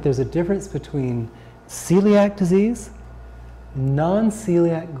understand that there's a difference between celiac disease,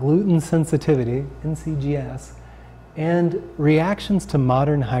 non-celiac gluten sensitivity, NCGS, and reactions to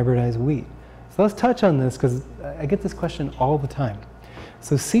modern hybridized wheat. So let's touch on this because I get this question all the time.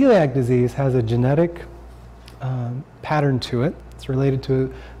 So celiac disease has a genetic pattern to it. It's related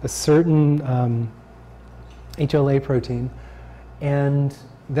to a certain HLA protein, and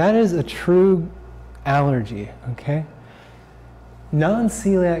that is a true allergy, okay?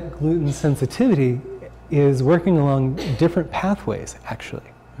 Non-celiac gluten sensitivity is working along different pathways, actually,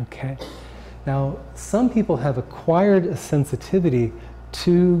 okay? Now, some people have acquired a sensitivity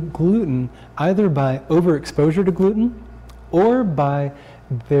to gluten either by overexposure to gluten or by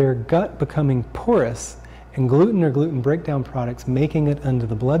their gut becoming porous and gluten or gluten breakdown products making it into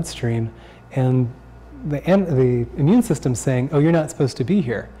the bloodstream, and the immune system saying, oh, you're not supposed to be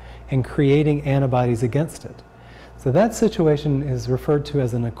here, and creating antibodies against it. So that situation is referred to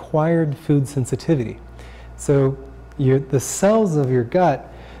as an acquired food sensitivity. So the cells of your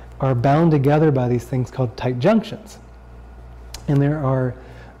gut are bound together by these things called tight junctions. And there are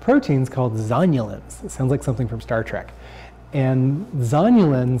proteins called zonulins. It sounds like something from Star Trek. And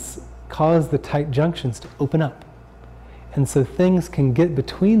zonulins cause the tight junctions to open up. And so things can get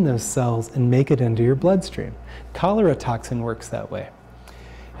between those cells and make it into your bloodstream. Cholera toxin works that way.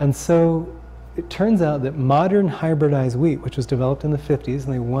 And so it turns out that modern hybridized wheat, which was developed in the 50s,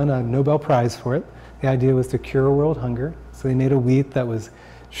 and they won a Nobel Prize for it, the idea was to cure world hunger. So they made a wheat that was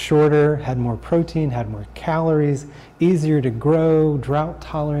shorter, had more protein, had more calories, easier to grow, drought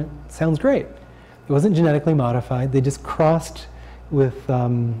tolerant. Sounds great. It wasn't genetically modified. They just crossed with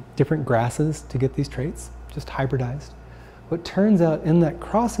different grasses to get these traits, just hybridized. What turns out in that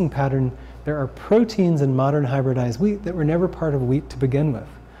crossing pattern, there are proteins in modern hybridized wheat that were never part of wheat to begin with.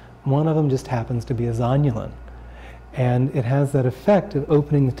 One of them just happens to be a zonulin. And it has that effect of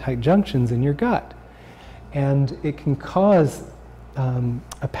opening the tight junctions in your gut. And it can cause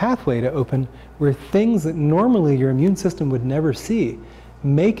a pathway to open where things that normally your immune system would never see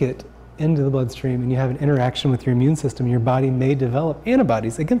make it into the bloodstream, and you have an interaction with your immune system. Your body may develop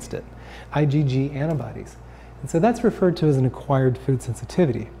antibodies against it, IgG antibodies. And so that's referred to as an acquired food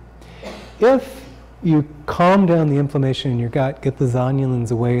sensitivity. If you calm down the inflammation in your gut, get the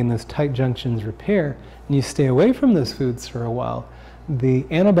zonulins away and those tight junctions repair, and you stay away from those foods for a while, the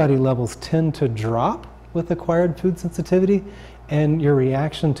antibody levels tend to drop with acquired food sensitivity, and your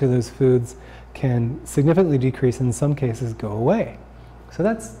reaction to those foods can significantly decrease, in some cases go away. So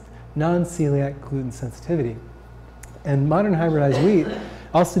that's non-celiac gluten sensitivity. And modern hybridized wheat,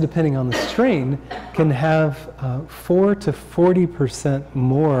 also depending on the strain, can have 4 to 40%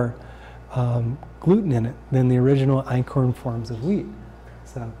 more gluten in it than the original einkorn forms of wheat.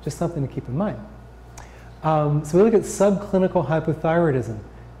 So just something to keep in mind. So we look at subclinical hypothyroidism.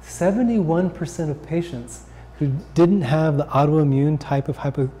 71% of patients who didn't have the autoimmune type of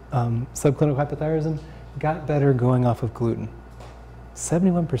subclinical hypothyroidism got better going off of gluten.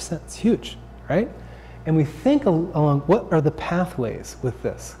 71%, it's huge, right? And we think along what are the pathways with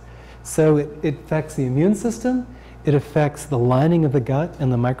this. So it affects the immune system, it affects the lining of the gut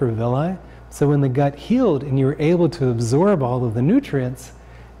and the microvilli. So when the gut healed and you were able to absorb all of the nutrients,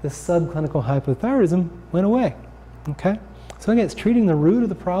 the subclinical hypothyroidism went away, okay? So again, it's treating the root of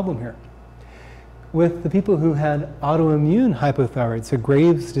the problem here. With the people who had autoimmune hypothyroid, so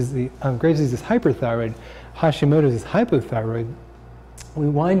Graves' disease is hyperthyroid, Hashimoto's is hypothyroid, we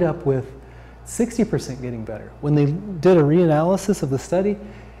wind up with 60% getting better. When they did a reanalysis of the study,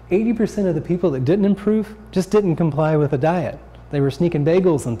 80% of the people that didn't improve just didn't comply with a diet. They were sneaking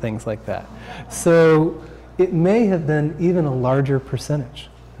bagels and things like that. So it may have been even a larger percentage.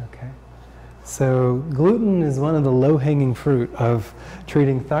 Okay? So gluten is one of the low-hanging fruit of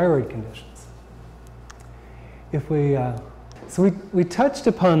treating thyroid conditions. If we, so we touched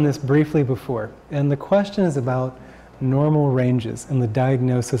upon this briefly before, and the question is about normal ranges in the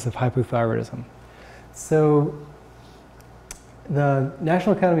diagnosis of hypothyroidism. So the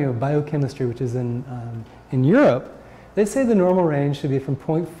National Academy of Biochemistry, which is in Europe, they say the normal range should be from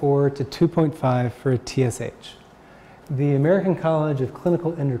 0.4 to 2.5 for a TSH. The American College of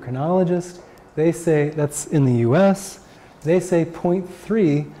Clinical Endocrinologists, they say, that's in the US, they say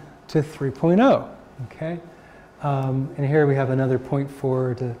 0.3 to 3.0, okay? And here we have another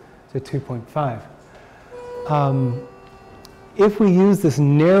 0.4 to 2.5. if we use this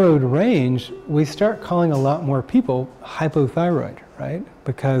narrowed range, we start calling a lot more people hypothyroid, right?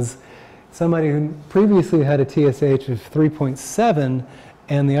 Because somebody who previously had a TSH of 3.7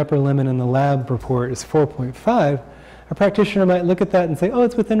 and the upper limit in the lab report is 4.5, a practitioner might look at that and say, oh,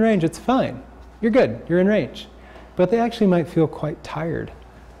 it's within range, it's fine. You're good, you're in range. But they actually might feel quite tired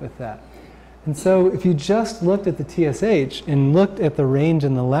with that. And so if you just looked at the TSH and looked at the range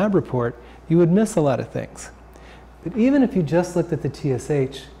in the lab report, you would miss a lot of things. But even if you just looked at the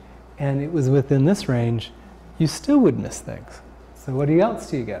TSH and it was within this range, you still would miss things. So what else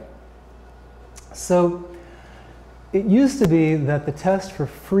do you get? So it used to be that the test for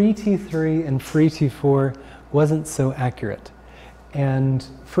free T3 and free T4 wasn't so accurate. And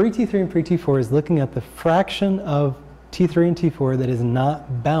free T3 and free T4 is looking at the fraction of T3 and T4 that is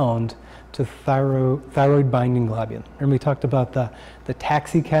not bound to thyroid binding globulin. Remember we talked about the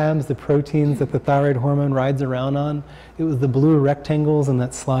taxicabs, the proteins that the thyroid hormone rides around on? It was the blue rectangles in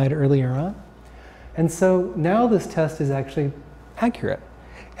that slide earlier on. And so now this test is actually accurate.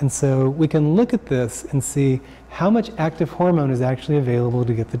 And so we can look at this and see how much active hormone is actually available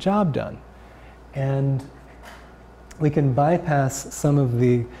to get the job done. And we can bypass some of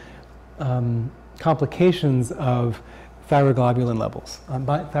the complications of thyroid globulin levels,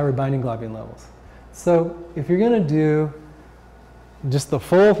 thyroid binding globulin levels. So if you're going to do just the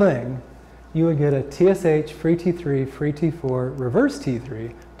full thing, you would get a TSH, free T3, free T4, reverse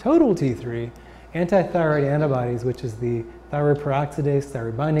T3, total T3, antithyroid antibodies, which is the thyroid peroxidase,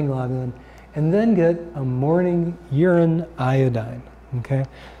 thyroid binding globulin, and then get a morning urine iodine, okay?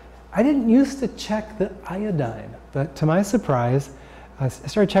 I didn't used to check the iodine, but to my surprise, I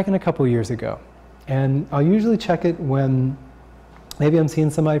started checking a couple years ago. And I'll usually check it when maybe I'm seeing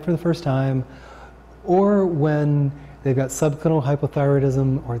somebody for the first time, or when they've got subclinical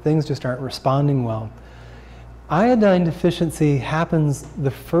hypothyroidism, or things just aren't responding well. Iodine deficiency happens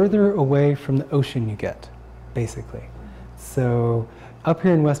the further away from the ocean you get, basically. So up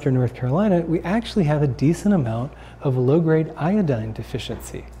here in Western North Carolina, we actually have a decent amount of low-grade iodine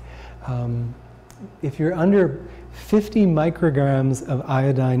deficiency. If you're under 50 micrograms of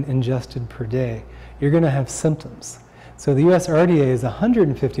iodine ingested per day, you're going to have symptoms. So the US RDA is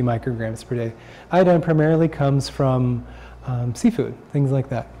 150 micrograms per day. Iodine primarily comes from seafood, things like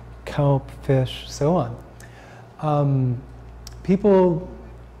that, kelp, fish, so on. People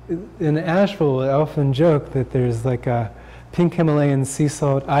in Asheville often joke that there's like a pink Himalayan sea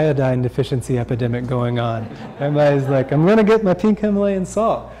salt iodine deficiency epidemic going on. Everybody's like, I'm going to get my pink Himalayan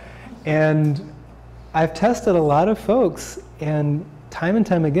salt. And I've tested a lot of folks, and time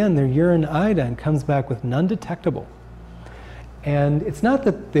again, their urine iodine comes back with none detectable. And it's not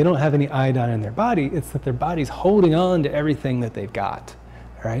that they don't have any iodine in their body, it's that their body's holding on to everything that they've got,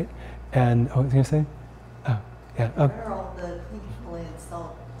 right? And, oh, what was I going to say? Oh, yeah. Oh. Where are all the pink Himalayan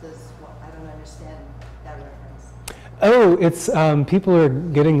salt does what? I don't understand that reference. Oh, it's, people are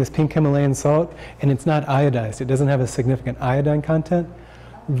getting this pink Himalayan salt, and it's not iodized. It doesn't have a significant iodine content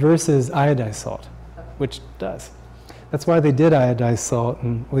versus iodized salt, which does. That's why they did iodized salt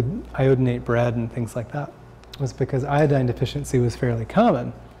and with iodinate bread and things like that, was because iodine deficiency was fairly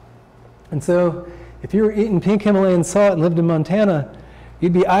common. And so if you were eating pink Himalayan salt and lived in Montana,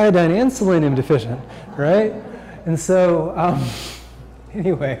 you'd be iodine and selenium deficient, right? And so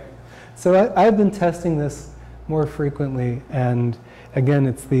anyway, so I've been testing this more frequently, and again,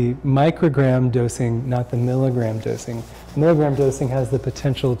 it's the microgram dosing, not the milligram dosing. Milligram dosing has the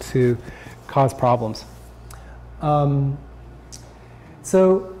potential to cause problems.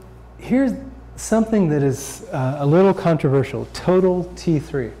 So here's something that is a little controversial, total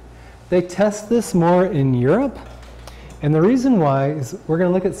T3. They test this more in Europe, and the reason why is we're going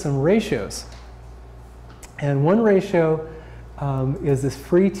to look at some ratios. And one ratio is this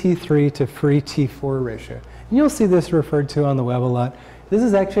free T3 to free T4 ratio. And you'll see this referred to on the web a lot. This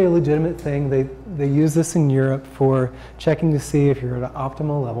is actually a legitimate thing. They use this in Europe for checking to see if you're at an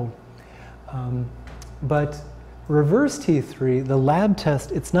optimal level. But reverse T3, the lab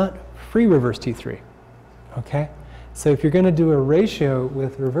test, it's not free reverse T3, okay? So if you're going to do a ratio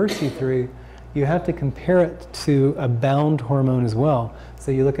with reverse T3, you have to compare it to a bound hormone as well.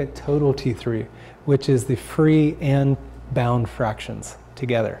 So you look at total T3, which is the free and bound fractions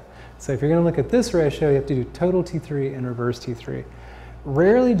together. So if you're going to look at this ratio, you have to do total T3 and reverse T3.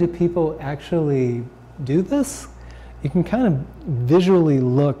 Rarely do people actually do this. You can kind of visually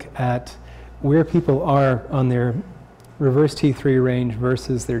look at where people are on their reverse T3 range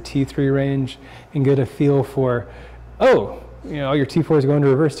versus their T3 range and get a feel for, oh, you know, your T4 is going to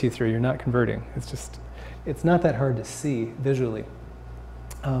reverse T3, you're not converting. It's just, it's not that hard to see visually.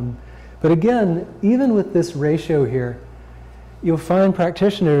 But again, even with this ratio here, you'll find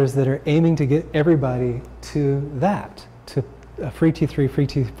practitioners that are aiming to get everybody to that, to a free T3, free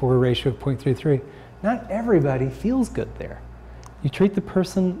T4 ratio of 0.33. Not everybody feels good there. You treat the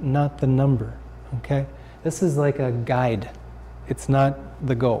person, not the number, okay? This is like a guide. It's not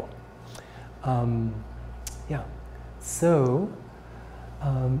the goal. Yeah, so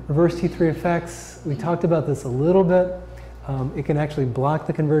reverse T3 effects, we talked about this a little bit. It can actually block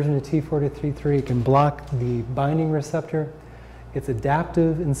the conversion to T4 to T3. It can block the binding receptor. It's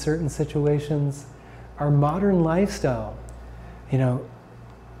adaptive in certain situations. Our modern lifestyle, you know,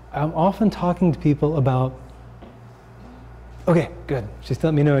 I'm often talking to people about, okay, good. She's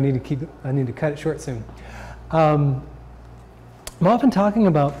letting me know I need to cut it short soon. I'm often talking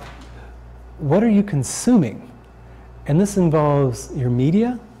about what are you consuming? And this involves your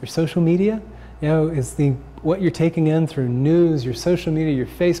media, your social media. You know, is what you're taking in through news, your social media, your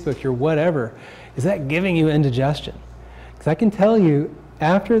Facebook, your whatever, is that giving you indigestion? Because I can tell you,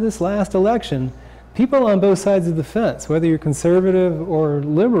 after this last election, people on both sides of the fence, whether you're conservative or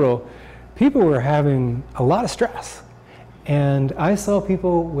liberal, people were having a lot of stress. And I saw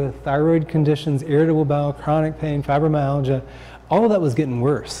people with thyroid conditions, irritable bowel, chronic pain, fibromyalgia, all of that was getting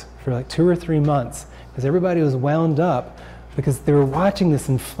worse for like 2 or 3 months because everybody was wound up because they were watching this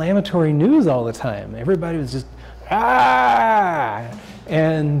inflammatory news all the time. Everybody was just, ah!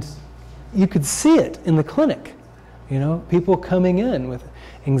 And you could see it in the clinic. You know, people coming in with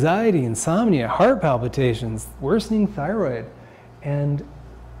anxiety, insomnia, heart palpitations, worsening thyroid. And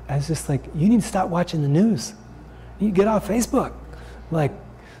I was just like, you need to stop watching the news. You get off Facebook. Like,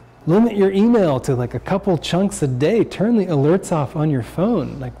 limit your email to like a couple chunks a day. Turn the alerts off on your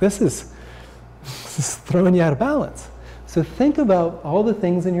phone. Like, this is throwing you out of balance. So think about all the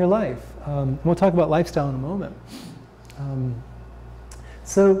things in your life. We'll talk about lifestyle in a moment.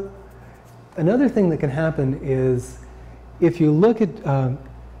 So another thing that can happen is if you look at,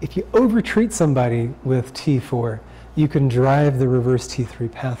 if you overtreat somebody with T4, you can drive the reverse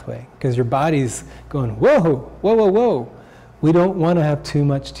T3 pathway because your body's going, whoa, whoa, whoa, whoa. We don't want to have too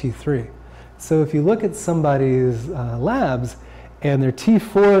much T3. So if you look at somebody's labs and their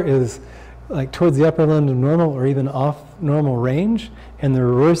T4 is like towards the upper limit of normal or even off normal range, and their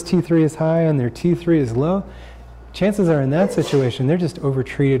reverse T3 is high and their T3 is low, chances are in that situation they're just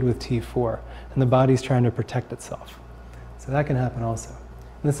overtreated with T4 and the body's trying to protect itself. So that can happen also.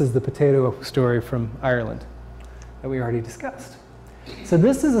 And this is the potato story from Ireland that we already discussed. So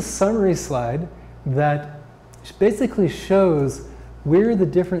this is a summary slide that basically shows where the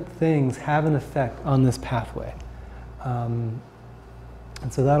different things have an effect on this pathway.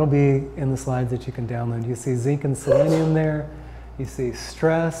 And so that'll be in the slides that you can download. You see zinc and selenium there. You see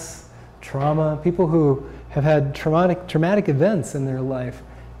stress, trauma. People who have had traumatic events in their life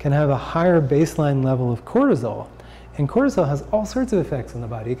can have a higher baseline level of cortisol. And cortisol has all sorts of effects on the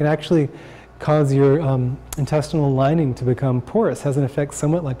body. It can actually cause your intestinal lining to become porous, has an effect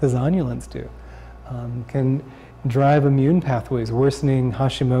somewhat like the zonulins do. Can drive immune pathways, worsening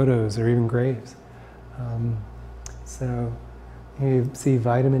Hashimoto's or even Graves'. So you see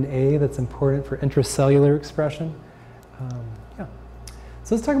vitamin A that's important for intracellular expression. Yeah.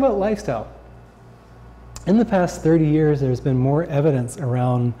 So let's talk about lifestyle. In the past 30 years, there's been more evidence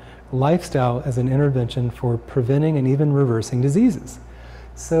around lifestyle as an intervention for preventing and even reversing diseases.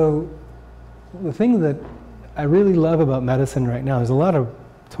 So the thing that I really love about medicine right now, there's a lot of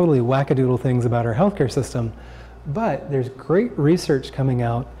totally wackadoodle things about our healthcare system, but there's great research coming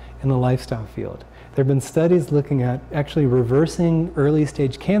out in the lifestyle field. There have been studies looking at actually reversing early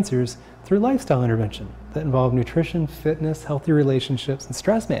stage cancers through lifestyle intervention that involve nutrition, fitness, healthy relationships, and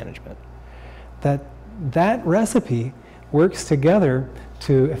stress management. That recipe works together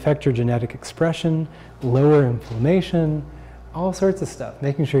to affect your genetic expression, lower inflammation, all sorts of stuff,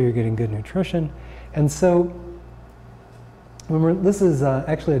 making sure you're getting good nutrition. And so this is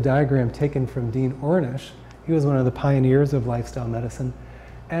actually a diagram taken from Dean Ornish. He was one of the pioneers of lifestyle medicine.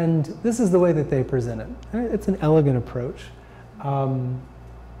 And this is the way that they present it. It's an elegant approach. And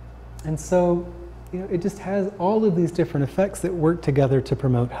so, you know, it just has all of these different effects that work together to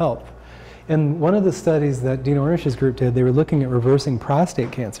promote health. And one of the studies that Dean Ornish's group did, they were looking at reversing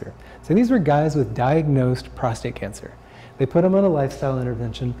prostate cancer. So these were guys with diagnosed prostate cancer. They put them on a lifestyle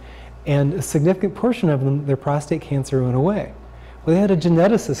intervention, and a significant portion of them, their prostate cancer went away. Well, they had a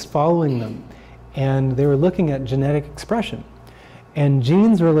geneticist following them, and they were looking at genetic expression. And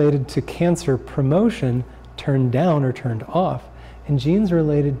genes related to cancer promotion turned down or turned off, and genes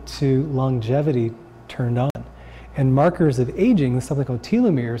related to longevity turned on. And markers of aging, something called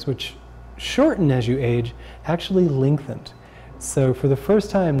telomeres, which shorten as you age, actually lengthened. So for the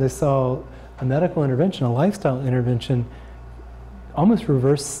first time, they saw a medical intervention, a lifestyle intervention, almost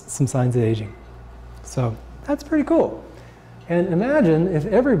reverse some signs of aging. So that's pretty cool. And imagine if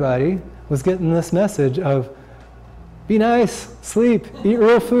everybody was getting this message of be nice, sleep, eat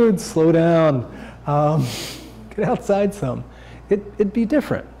real food, slow down, get outside some. It'd be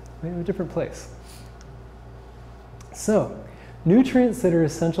different, maybe a different place. So, nutrients that are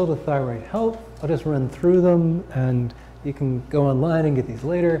essential to thyroid health, I'll just run through them and you can go online and get these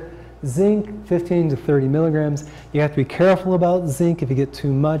later. Zinc, 15 to 30 milligrams. You have to be careful about zinc. If you get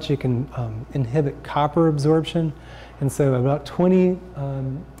too much, it can inhibit copper absorption. And so about 20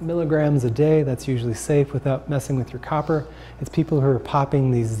 milligrams a day, that's usually safe without messing with your copper. It's people who are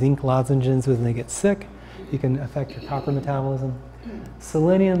popping these zinc lozenges when they get sick. You can affect your copper metabolism.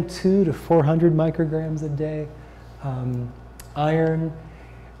 Selenium, 2 to 400 micrograms a day. Iron.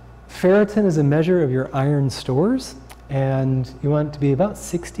 Ferritin is a measure of your iron stores, and you want it to be about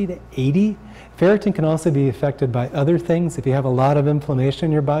 60 to 80. Ferritin can also be affected by other things. If you have a lot of inflammation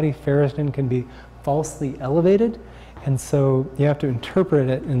in your body, ferritin can be falsely elevated, and so you have to interpret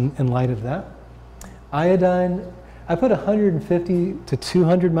it in light of that. Iodine, I put 150 to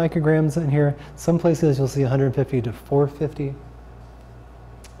 200 micrograms in here. Some places you'll see 150 to 450.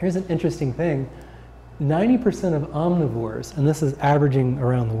 Here's an interesting thing. 90% of omnivores, and this is averaging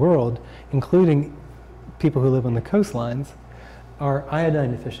around the world, including people who live on the coastlines, are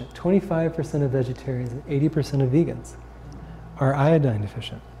iodine deficient. 25% of vegetarians and 80% of vegans are iodine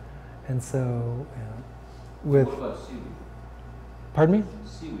deficient. And so, with... What about seaweed? Pardon me?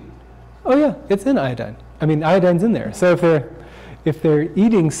 Seaweed. Oh yeah, it's in iodine. I mean, iodine's in there. So if they're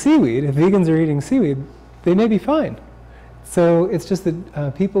eating seaweed, if vegans are eating seaweed, they may be fine. So it's just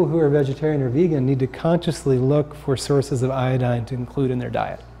that people who are vegetarian or vegan need to consciously look for sources of iodine to include in their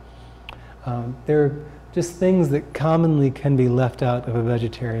diet. They're just things that commonly can be left out of a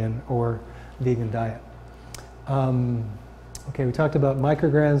vegetarian or vegan diet. Okay, we talked about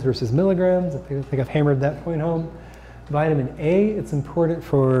micrograms versus milligrams. I think I've hammered that point home. Vitamin A, it's important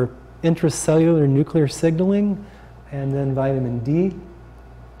for intracellular nuclear signaling. And then vitamin D.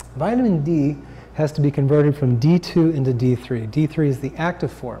 Vitamin D has to be converted from D2 into D3. D3 is the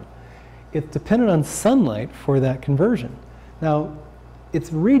active form. It's dependent on sunlight for that conversion. Now,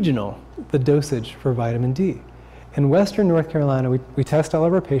 it's regional, the dosage for vitamin D. In Western North Carolina, we test all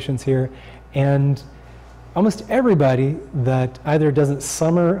of our patients here, and almost everybody that either doesn't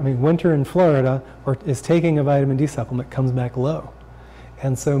winter in Florida, or is taking a vitamin D supplement comes back low.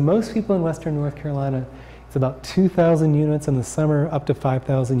 And so most people in Western North Carolina, it's about 2,000 units in the summer, up to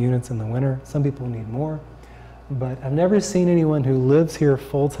 5,000 units in the winter. Some people need more. But I've never seen anyone who lives here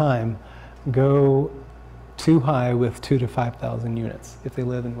full time go too high with 2,000 to 5,000 units if they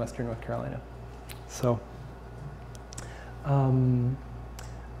live in Western North Carolina. So,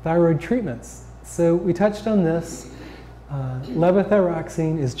 thyroid treatments. So we touched on this.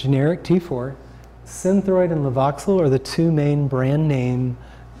 Levothyroxine is generic T4. Synthroid and Levoxyl are the two main brand name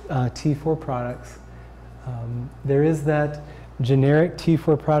T4 products. There is that generic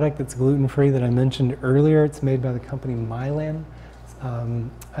T4 product that's gluten-free that I mentioned earlier. It's made by the company Mylan.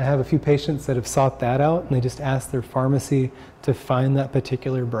 I have a few patients that have sought that out, and they just ask their pharmacy to find that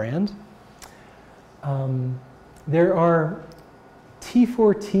particular brand. There are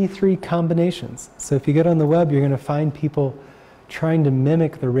T4, T3 combinations. So if you get on the web, you're going to find people trying to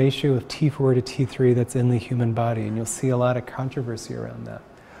mimic the ratio of T4 to T3 that's in the human body, and you'll see a lot of controversy around that.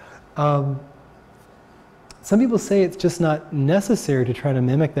 Some people say it's just not necessary to try to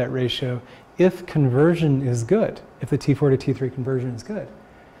mimic that ratio if conversion is good, if the T4 to T3 conversion is good.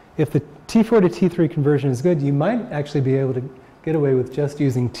 If the T4 to T3 conversion is good, you might actually be able to get away with just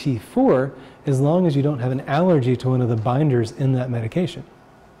using T4 as long as you don't have an allergy to one of the binders in that medication.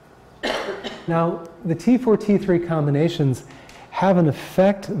 Now, the T4, T3 combinations have an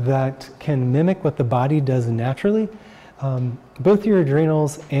effect that can mimic what the body does naturally. Both your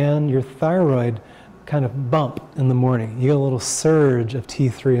adrenals and your thyroid kind of bump in the morning. You get a little surge of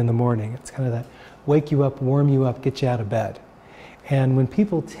T3 in the morning. It's kind of that wake you up, warm you up, get you out of bed. And when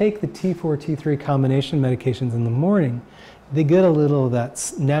people take the T4, T3 combination medications in the morning, they get a little of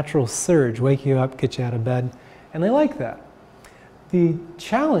that natural surge, wake you up, get you out of bed, and they like that. The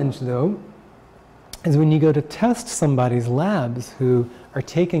challenge, though, is when you go to test somebody's labs who are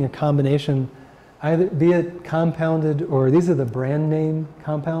taking a combination, either be it compounded or these are the brand name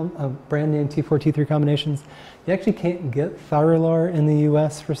brand name T4, T3 combinations. You actually can't get Thyrolar in the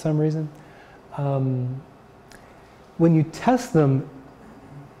US for some reason. When you test them,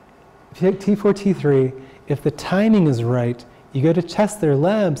 if you take T4, T3, if the timing is right, you go to test their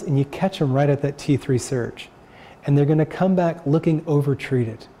labs and you catch them right at that T3 surge. And they're going to come back looking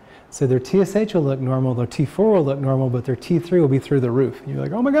overtreated. So their TSH will look normal, their T4 will look normal, but their T3 will be through the roof. And you're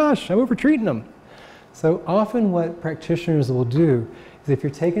like, oh my gosh, I'm over-treating them. So often what practitioners will do is if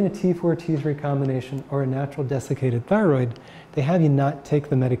you're taking a T4, T3 combination or a natural desiccated thyroid, they have you not take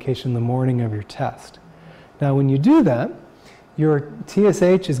the medication the morning of your test. Now when you do that, your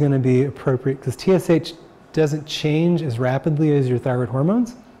TSH is going to be appropriate because TSH doesn't change as rapidly as your thyroid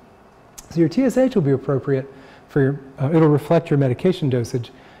hormones. So your TSH will be appropriate for your, it'll reflect your medication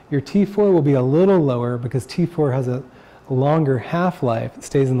dosage. Your T4 will be a little lower because T4 has a longer half-life, it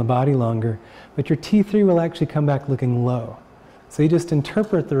stays in the body longer, but your T3 will actually come back looking low. So you just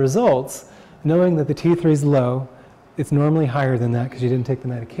interpret the results knowing that the T3 is low. It's normally higher than that because you didn't take the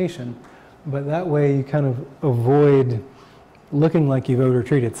medication, but that way you kind of avoid looking like you've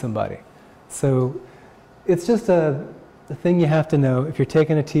over-treated somebody. So it's just a thing you have to know if you're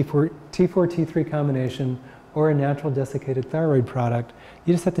taking a T4, T3 combination or a natural desiccated thyroid product,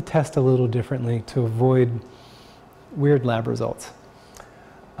 you just have to test a little differently to avoid weird lab results.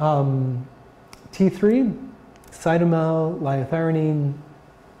 T3, cytomel, liothyronine,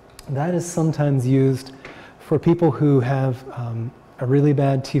 that is sometimes used for people who have a really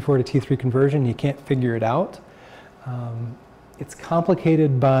bad T4 to T3 conversion. You can't figure it out. It's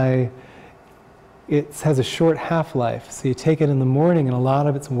complicated by, it has a short half-life, so you take it in the morning and a lot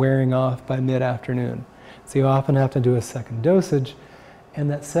of it's wearing off by mid-afternoon. So you often have to do a second dosage, and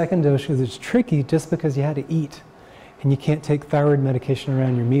that second dosage is tricky just because you had to eat and you can't take thyroid medication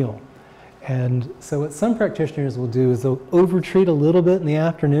around your meal. And so what some practitioners will do is they'll over-treat a little bit in the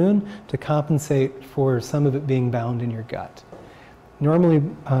afternoon to compensate for some of it being bound in your gut. Normally,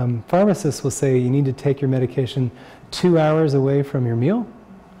 pharmacists will say you need to take your medication 2 hours away from your meal.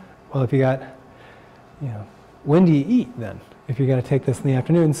 Well, if you got, when do you eat then? If you're going to take this in the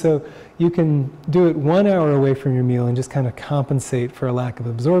afternoon. So you can do it 1 hour away from your meal and just kind of compensate for a lack of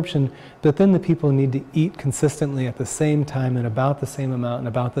absorption, but then the people need to eat consistently at the same time and about the same amount and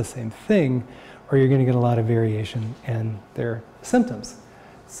about the same thing, or you're going to get a lot of variation in their symptoms.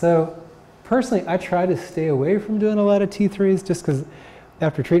 So personally, I try to stay away from doing a lot of T3s just because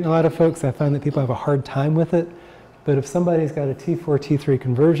after treating a lot of folks, I find that people have a hard time with it. But if somebody's got a T4, T3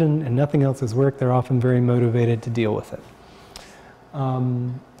 conversion and nothing else has worked, they're often very motivated to deal with it.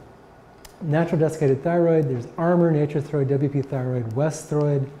 Natural desiccated thyroid, there's Armour, Nature Thyroid, WP Thyroid, West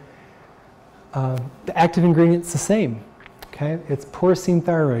Thyroid. The active ingredient's the same, okay? It's porcine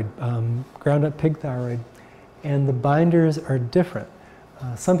thyroid, ground up pig thyroid, and the binders are different.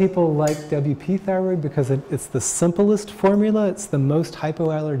 Some people like WP thyroid because it's the simplest formula, it's the most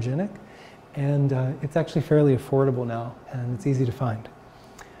hypoallergenic, and it's actually fairly affordable now, and it's easy to find.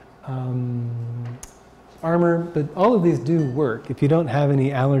 Armour, but all of these do work. If you don't have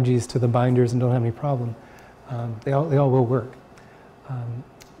any allergies to the binders and don't have any problem, they all will work.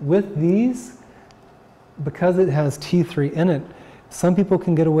 With these, because it has T3 in it, some people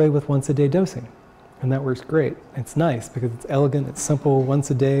can get away with once-a-day dosing, and that works great. It's nice because it's elegant, it's simple, once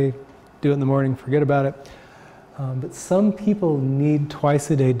a day, do it in the morning, forget about it. But some people need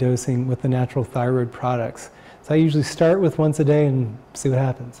twice-a-day dosing with the natural thyroid products. So I usually start with once a day and see what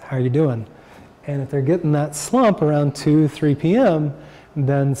happens. How are you doing? And if they're getting that slump around 2, 3 p.m.,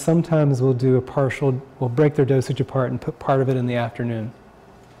 then sometimes we'll do a partial, we'll break their dosage apart and put part of it in the afternoon,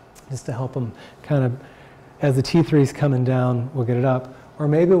 just to help them kind of, as the T3 is coming down, we'll get it up. Or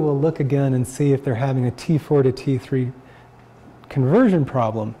maybe we'll look again and see if they're having a T4 to T3 conversion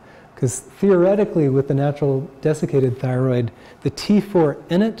problem. Because theoretically, with the natural desiccated thyroid, the T4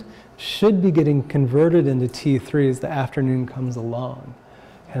 in it should be getting converted into T3 as the afternoon comes along.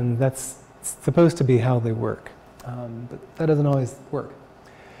 And that's supposed to be how they work. But that doesn't always work.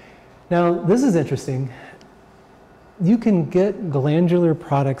 Now, this is interesting. You can get glandular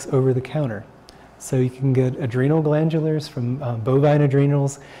products over the counter. So you can get adrenal glandulars from bovine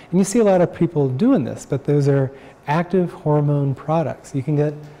adrenals. And you see a lot of people doing this, but those are active hormone products. You can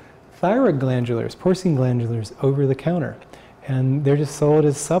get thyroid glandulars, porcine glandulars over the counter. And they're just sold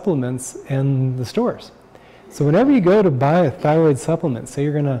as supplements in the stores. So whenever you go to buy a thyroid supplement, say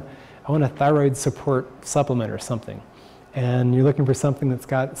you're gonna, I want a thyroid support supplement or something, and you're looking for something that's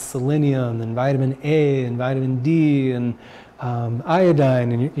got selenium and vitamin A and vitamin D and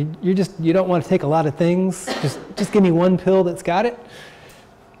iodine, and you don't want to take a lot of things, just give me one pill that's got it.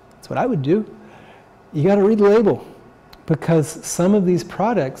 That's what I would do. You got to read the label, because some of these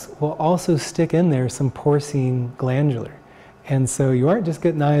products will also stick in there some porcine glandular. And so you aren't just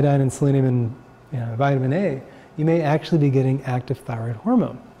getting iodine and selenium and vitamin A, you may actually be getting active thyroid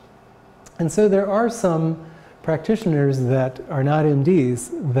hormone. And so there are some practitioners that are not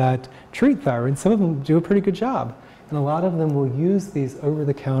MDs that treat thyroid. Some of them do a pretty good job. And a lot of them will use these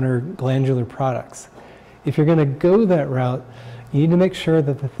over-the-counter glandular products. If you're going to go that route, you need to make sure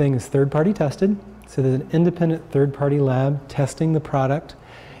that the thing is third-party tested. So there's an independent third-party lab testing the product,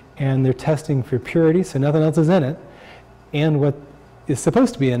 and they're testing for purity, so nothing else is in it, and what is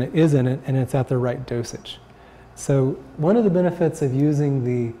supposed to be in it is in it, and it's at the right dosage. So one of the benefits of using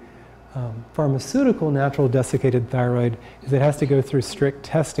the pharmaceutical natural desiccated thyroid is it has to go through strict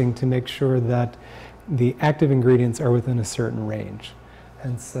testing to make sure that the active ingredients are within a certain range.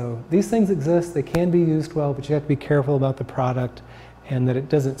 And so these things exist, they can be used well, but you have to be careful about the product and that it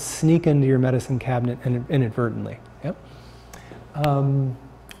doesn't sneak into your medicine cabinet inadvertently. Yep.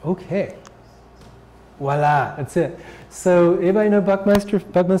 Okay. Voila, that's it. So anybody know Buckminster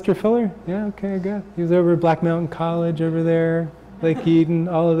Fuller? Yeah, okay, good. He was over at Black Mountain College over there, Lake Eden,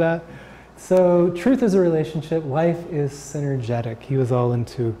 all of that. So truth is a relationship, life is synergetic. He was all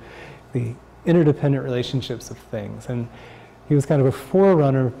into the interdependent relationships of things. And he was kind of a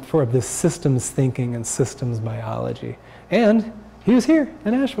forerunner for this systems thinking and systems biology. And he was here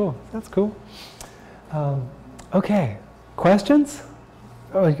in Asheville. That's cool. Okay, questions?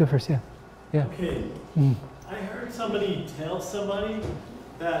 Oh, you go first, yeah. Yeah. Okay. I heard somebody tell somebody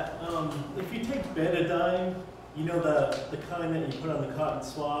that if you take betadine, you know the kind that you put on the cotton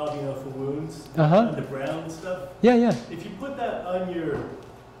swab, you know, for wounds, and the brown stuff? Yeah, yeah. If you put that on your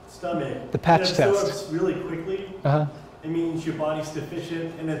stomach, the patch it test absorbs really quickly. It means your body's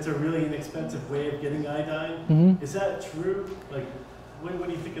deficient, and it's a really inexpensive way of getting iodine. Is that true? Like, what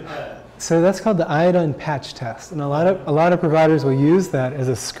do you think of that? So that's called the iodine patch test, and a lot of providers will use that as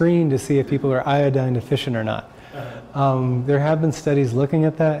a screen to see if people are iodine deficient or not. There have been studies looking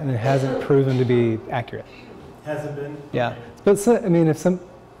at that, and it hasn't proven to be accurate. Hasn't been? Yeah, Okay. but so, I mean,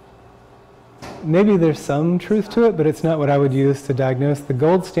 maybe there's some truth to it, but it's not what I would use to diagnose. The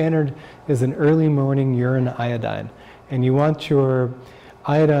gold standard is an early morning urine iodine, and you want your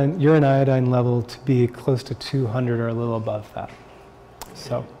urine iodine level to be close to 200 or a little above that.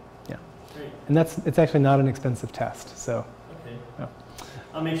 So, yeah. Great. And it's actually not an expensive test, so. Okay. Yeah.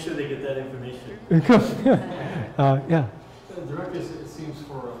 I'll make sure they get that information. Yeah. The direct is, it seems,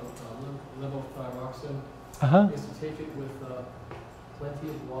 for levothyroxine is to take it with plenty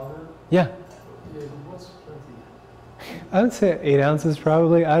of water. Yeah. What's plenty? I would say 8 ounces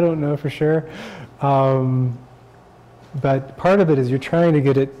probably. I don't know for sure. But part of it is you're trying to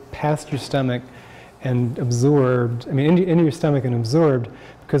get it past your stomach and absorbed, I mean, into your stomach and absorbed,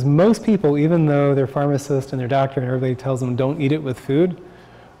 because most people, even though their pharmacist and their doctor and everybody tells them don't eat it with food,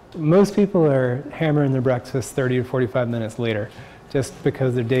 most people are hammering their breakfast 30 to 45 minutes later, just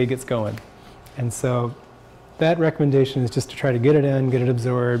because their day gets going. And so that recommendation is just to try to get it in, get it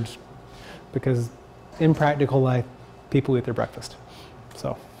absorbed, because in practical life, people eat their breakfast.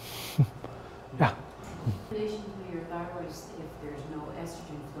 So, yeah. In relation to your thyroid, if there's no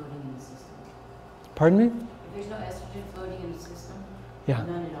estrogen floating in the system. Pardon me? If there's no estrogen floating in the system, Yeah.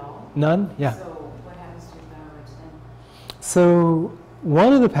 none at all. None? Yeah. So what happens to your thyroid then? So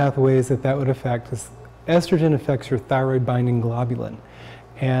one of the pathways that would affect is estrogen affects your thyroid binding globulin.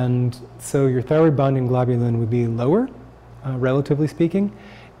 And so your thyroid binding globulin would be lower, relatively speaking.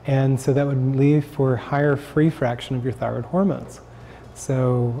 And so that would leave for higher free fraction of your thyroid hormones.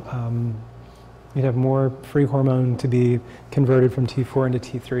 So you'd have more free hormone to be converted from T4 into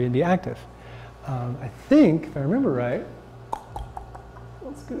T3 and be active. I think, if I remember right,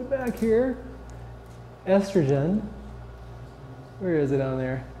 let's go back here. Estrogen, where is it on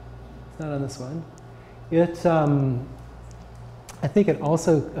there? It's not on this one. I think it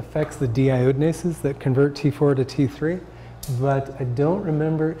also affects the deiodinases that convert T4 to T3, but I don't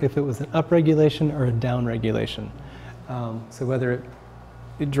remember if it was an upregulation or a downregulation. So whether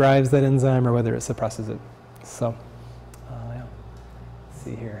it drives that enzyme or whether it suppresses it. So, yeah. Let's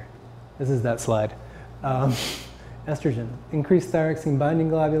see here. This is that slide. Estrogen, increased thyroxine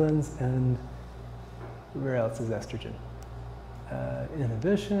binding globulins, and where else is estrogen?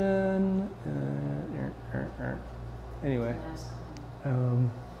 Inhibition, anyway.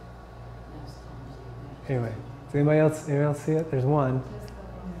 Anyway, does anybody else see it? There's one.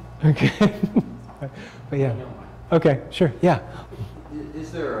 Okay. But yeah. Okay, sure, yeah.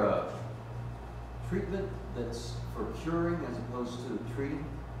 Is there a treatment that's for curing as opposed to treating?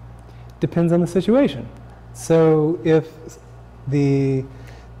 Depends on the situation. So if the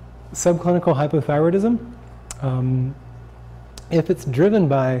subclinical hypothyroidism, if it's driven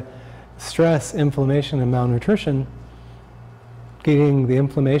by stress, inflammation, and malnutrition, getting the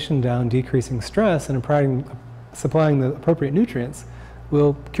inflammation down, decreasing stress, and supplying the appropriate nutrients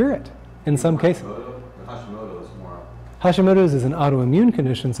will cure it in some cases. Hashimoto is more Hashimoto's is an autoimmune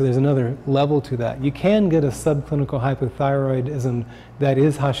condition, so there's another level to that. You can get a subclinical hypothyroidism that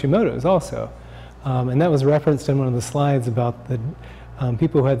is Hashimoto's also. And that was referenced in one of the slides about the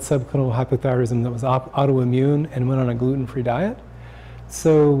people who had subclinical hypothyroidism that was autoimmune and went on a gluten-free diet.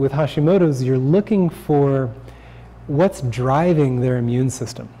 So with Hashimoto's, you're looking for what's driving their immune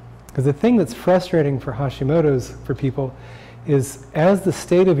system. Because the thing that's frustrating for Hashimoto's for people is as the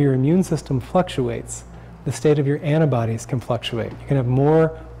state of your immune system fluctuates, the state of your antibodies can fluctuate. You can have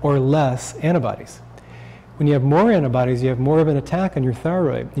more or less antibodies. When you have more antibodies, you have more of an attack on your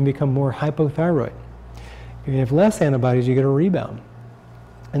thyroid. You become more hypothyroid. If you have less antibodies, you get a rebound.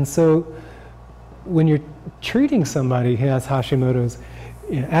 And so when you're treating somebody who has Hashimoto's,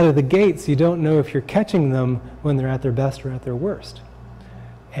 out of the gates, you don't know if you're catching them when they're at their best or at their worst.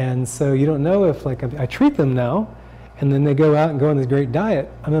 And so you don't know if, like, I treat them now, and then they go out and go on this great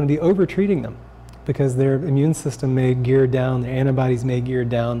diet, I'm going to be over-treating them because their immune system may gear down, their antibodies may gear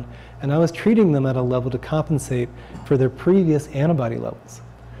down, and I was treating them at a level to compensate for their previous antibody levels.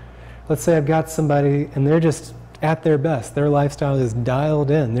 Let's say I've got somebody and they're just at their best, their lifestyle is dialed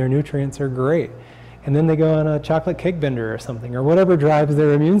in, their nutrients are great, and then they go on a chocolate cake bender or something, or whatever drives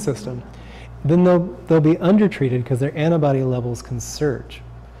their immune system, then they'll be undertreated because their antibody levels can surge.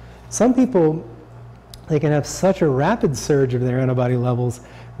 Some people, they can have such a rapid surge of their antibody levels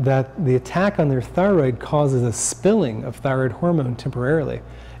that the attack on their thyroid causes a spilling of thyroid hormone temporarily,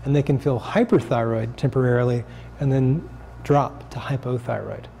 and they can feel hyperthyroid temporarily and then drop to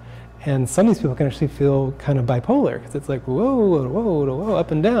hypothyroid. And some of these people can actually feel kind of bipolar because it's like whoa, whoa, whoa, whoa,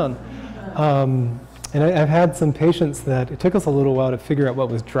 up and down. And I've had some patients that it took us a little while to figure out what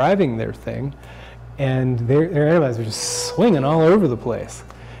was driving their thing, and their antibodies were just swinging all over the place.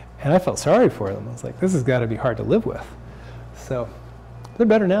 And I felt sorry for them. I was like, this has got to be hard to live with. So they're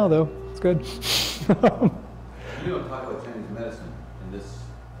better now, though. It's good. You don't talk about Chinese medicine in this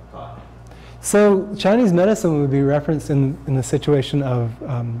talk. So Chinese medicine would be referenced in the situation of,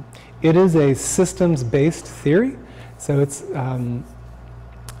 it is a systems-based theory. So it's, and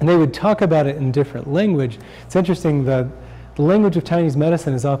they would talk about it in different language. It's interesting that the language of Chinese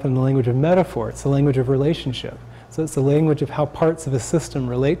medicine is often the language of metaphor. It's the language of relationship. So it's the language of how parts of a system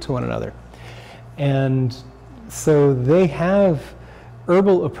relate to one another. And so they have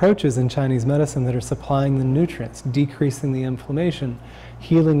herbal approaches in Chinese medicine that are supplying the nutrients, decreasing the inflammation,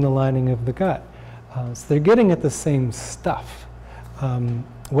 healing the lining of the gut. So they're getting at the same stuff.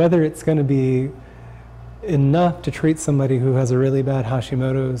 Whether it's going to be enough to treat somebody who has a really bad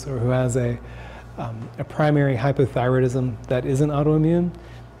Hashimoto's or who has a primary hypothyroidism that isn't autoimmune,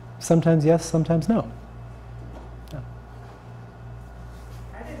 sometimes yes, sometimes no.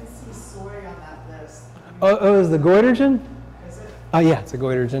 Oh, is the goitrogen? Is it? Yeah, it's a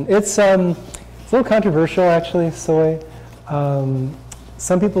goitrogen. It's a little controversial, actually, soy.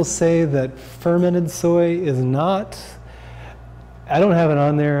 Some people say that fermented soy is not. I don't have it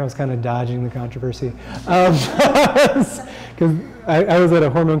on there. I was kind of dodging the controversy. Because I was at a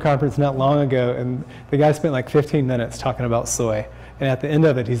hormone conference not long ago, and the guy spent like 15 minutes talking about soy. And at the end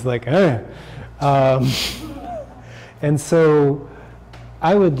of it, he's like, eh. And so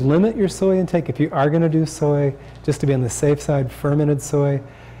I would limit your soy intake if you are going to do soy, just to be on the safe side, fermented soy.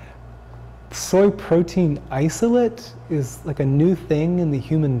 Soy protein isolate is like a new thing in the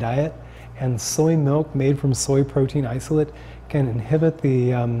human diet, and soy milk made from soy protein isolate can inhibit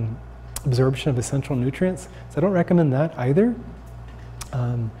the absorption of essential nutrients. So I don't recommend that either.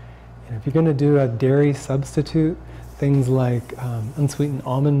 And if you're going to do a dairy substitute, things like unsweetened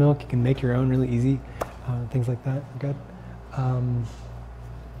almond milk, you can make your own really easy, things like that are good.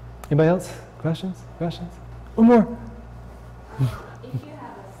 Anybody else? Questions? Questions? One more. If you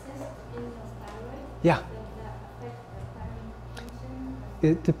have a cyst in your thyroid, Yeah. does that affect the thyroid function?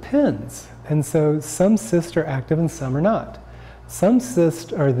 It depends. And so some cysts are active and some are not. Some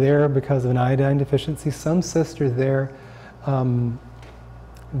cysts are there because of an iodine deficiency. Some cysts are there,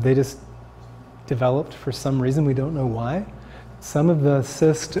 they just developed for some reason, we don't know why. Some of the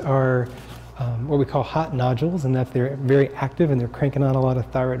cysts are what we call hot nodules, and that they're very active and they're cranking out a lot of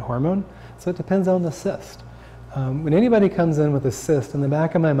thyroid hormone. So it depends on the cyst. When anybody comes in with a cyst, in the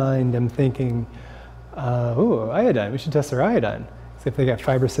back of my mind, I'm thinking, oh, iodine, we should test their iodine. So if they got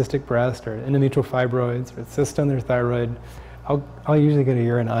fibrocystic breast or endometrial fibroids or cyst on their thyroid, I'll usually get a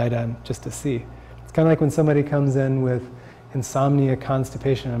urine iodine just to see. It's kind of like when somebody comes in with insomnia,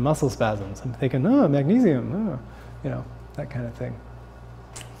 constipation, and muscle spasms. I'm thinking, oh, magnesium, oh, you know, that kind of thing.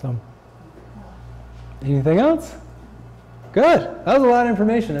 So. Anything else? Good. That was a lot of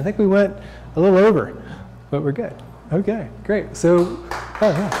information. I think we went a little over, but we're good. Okay, great. So,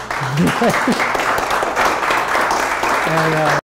 And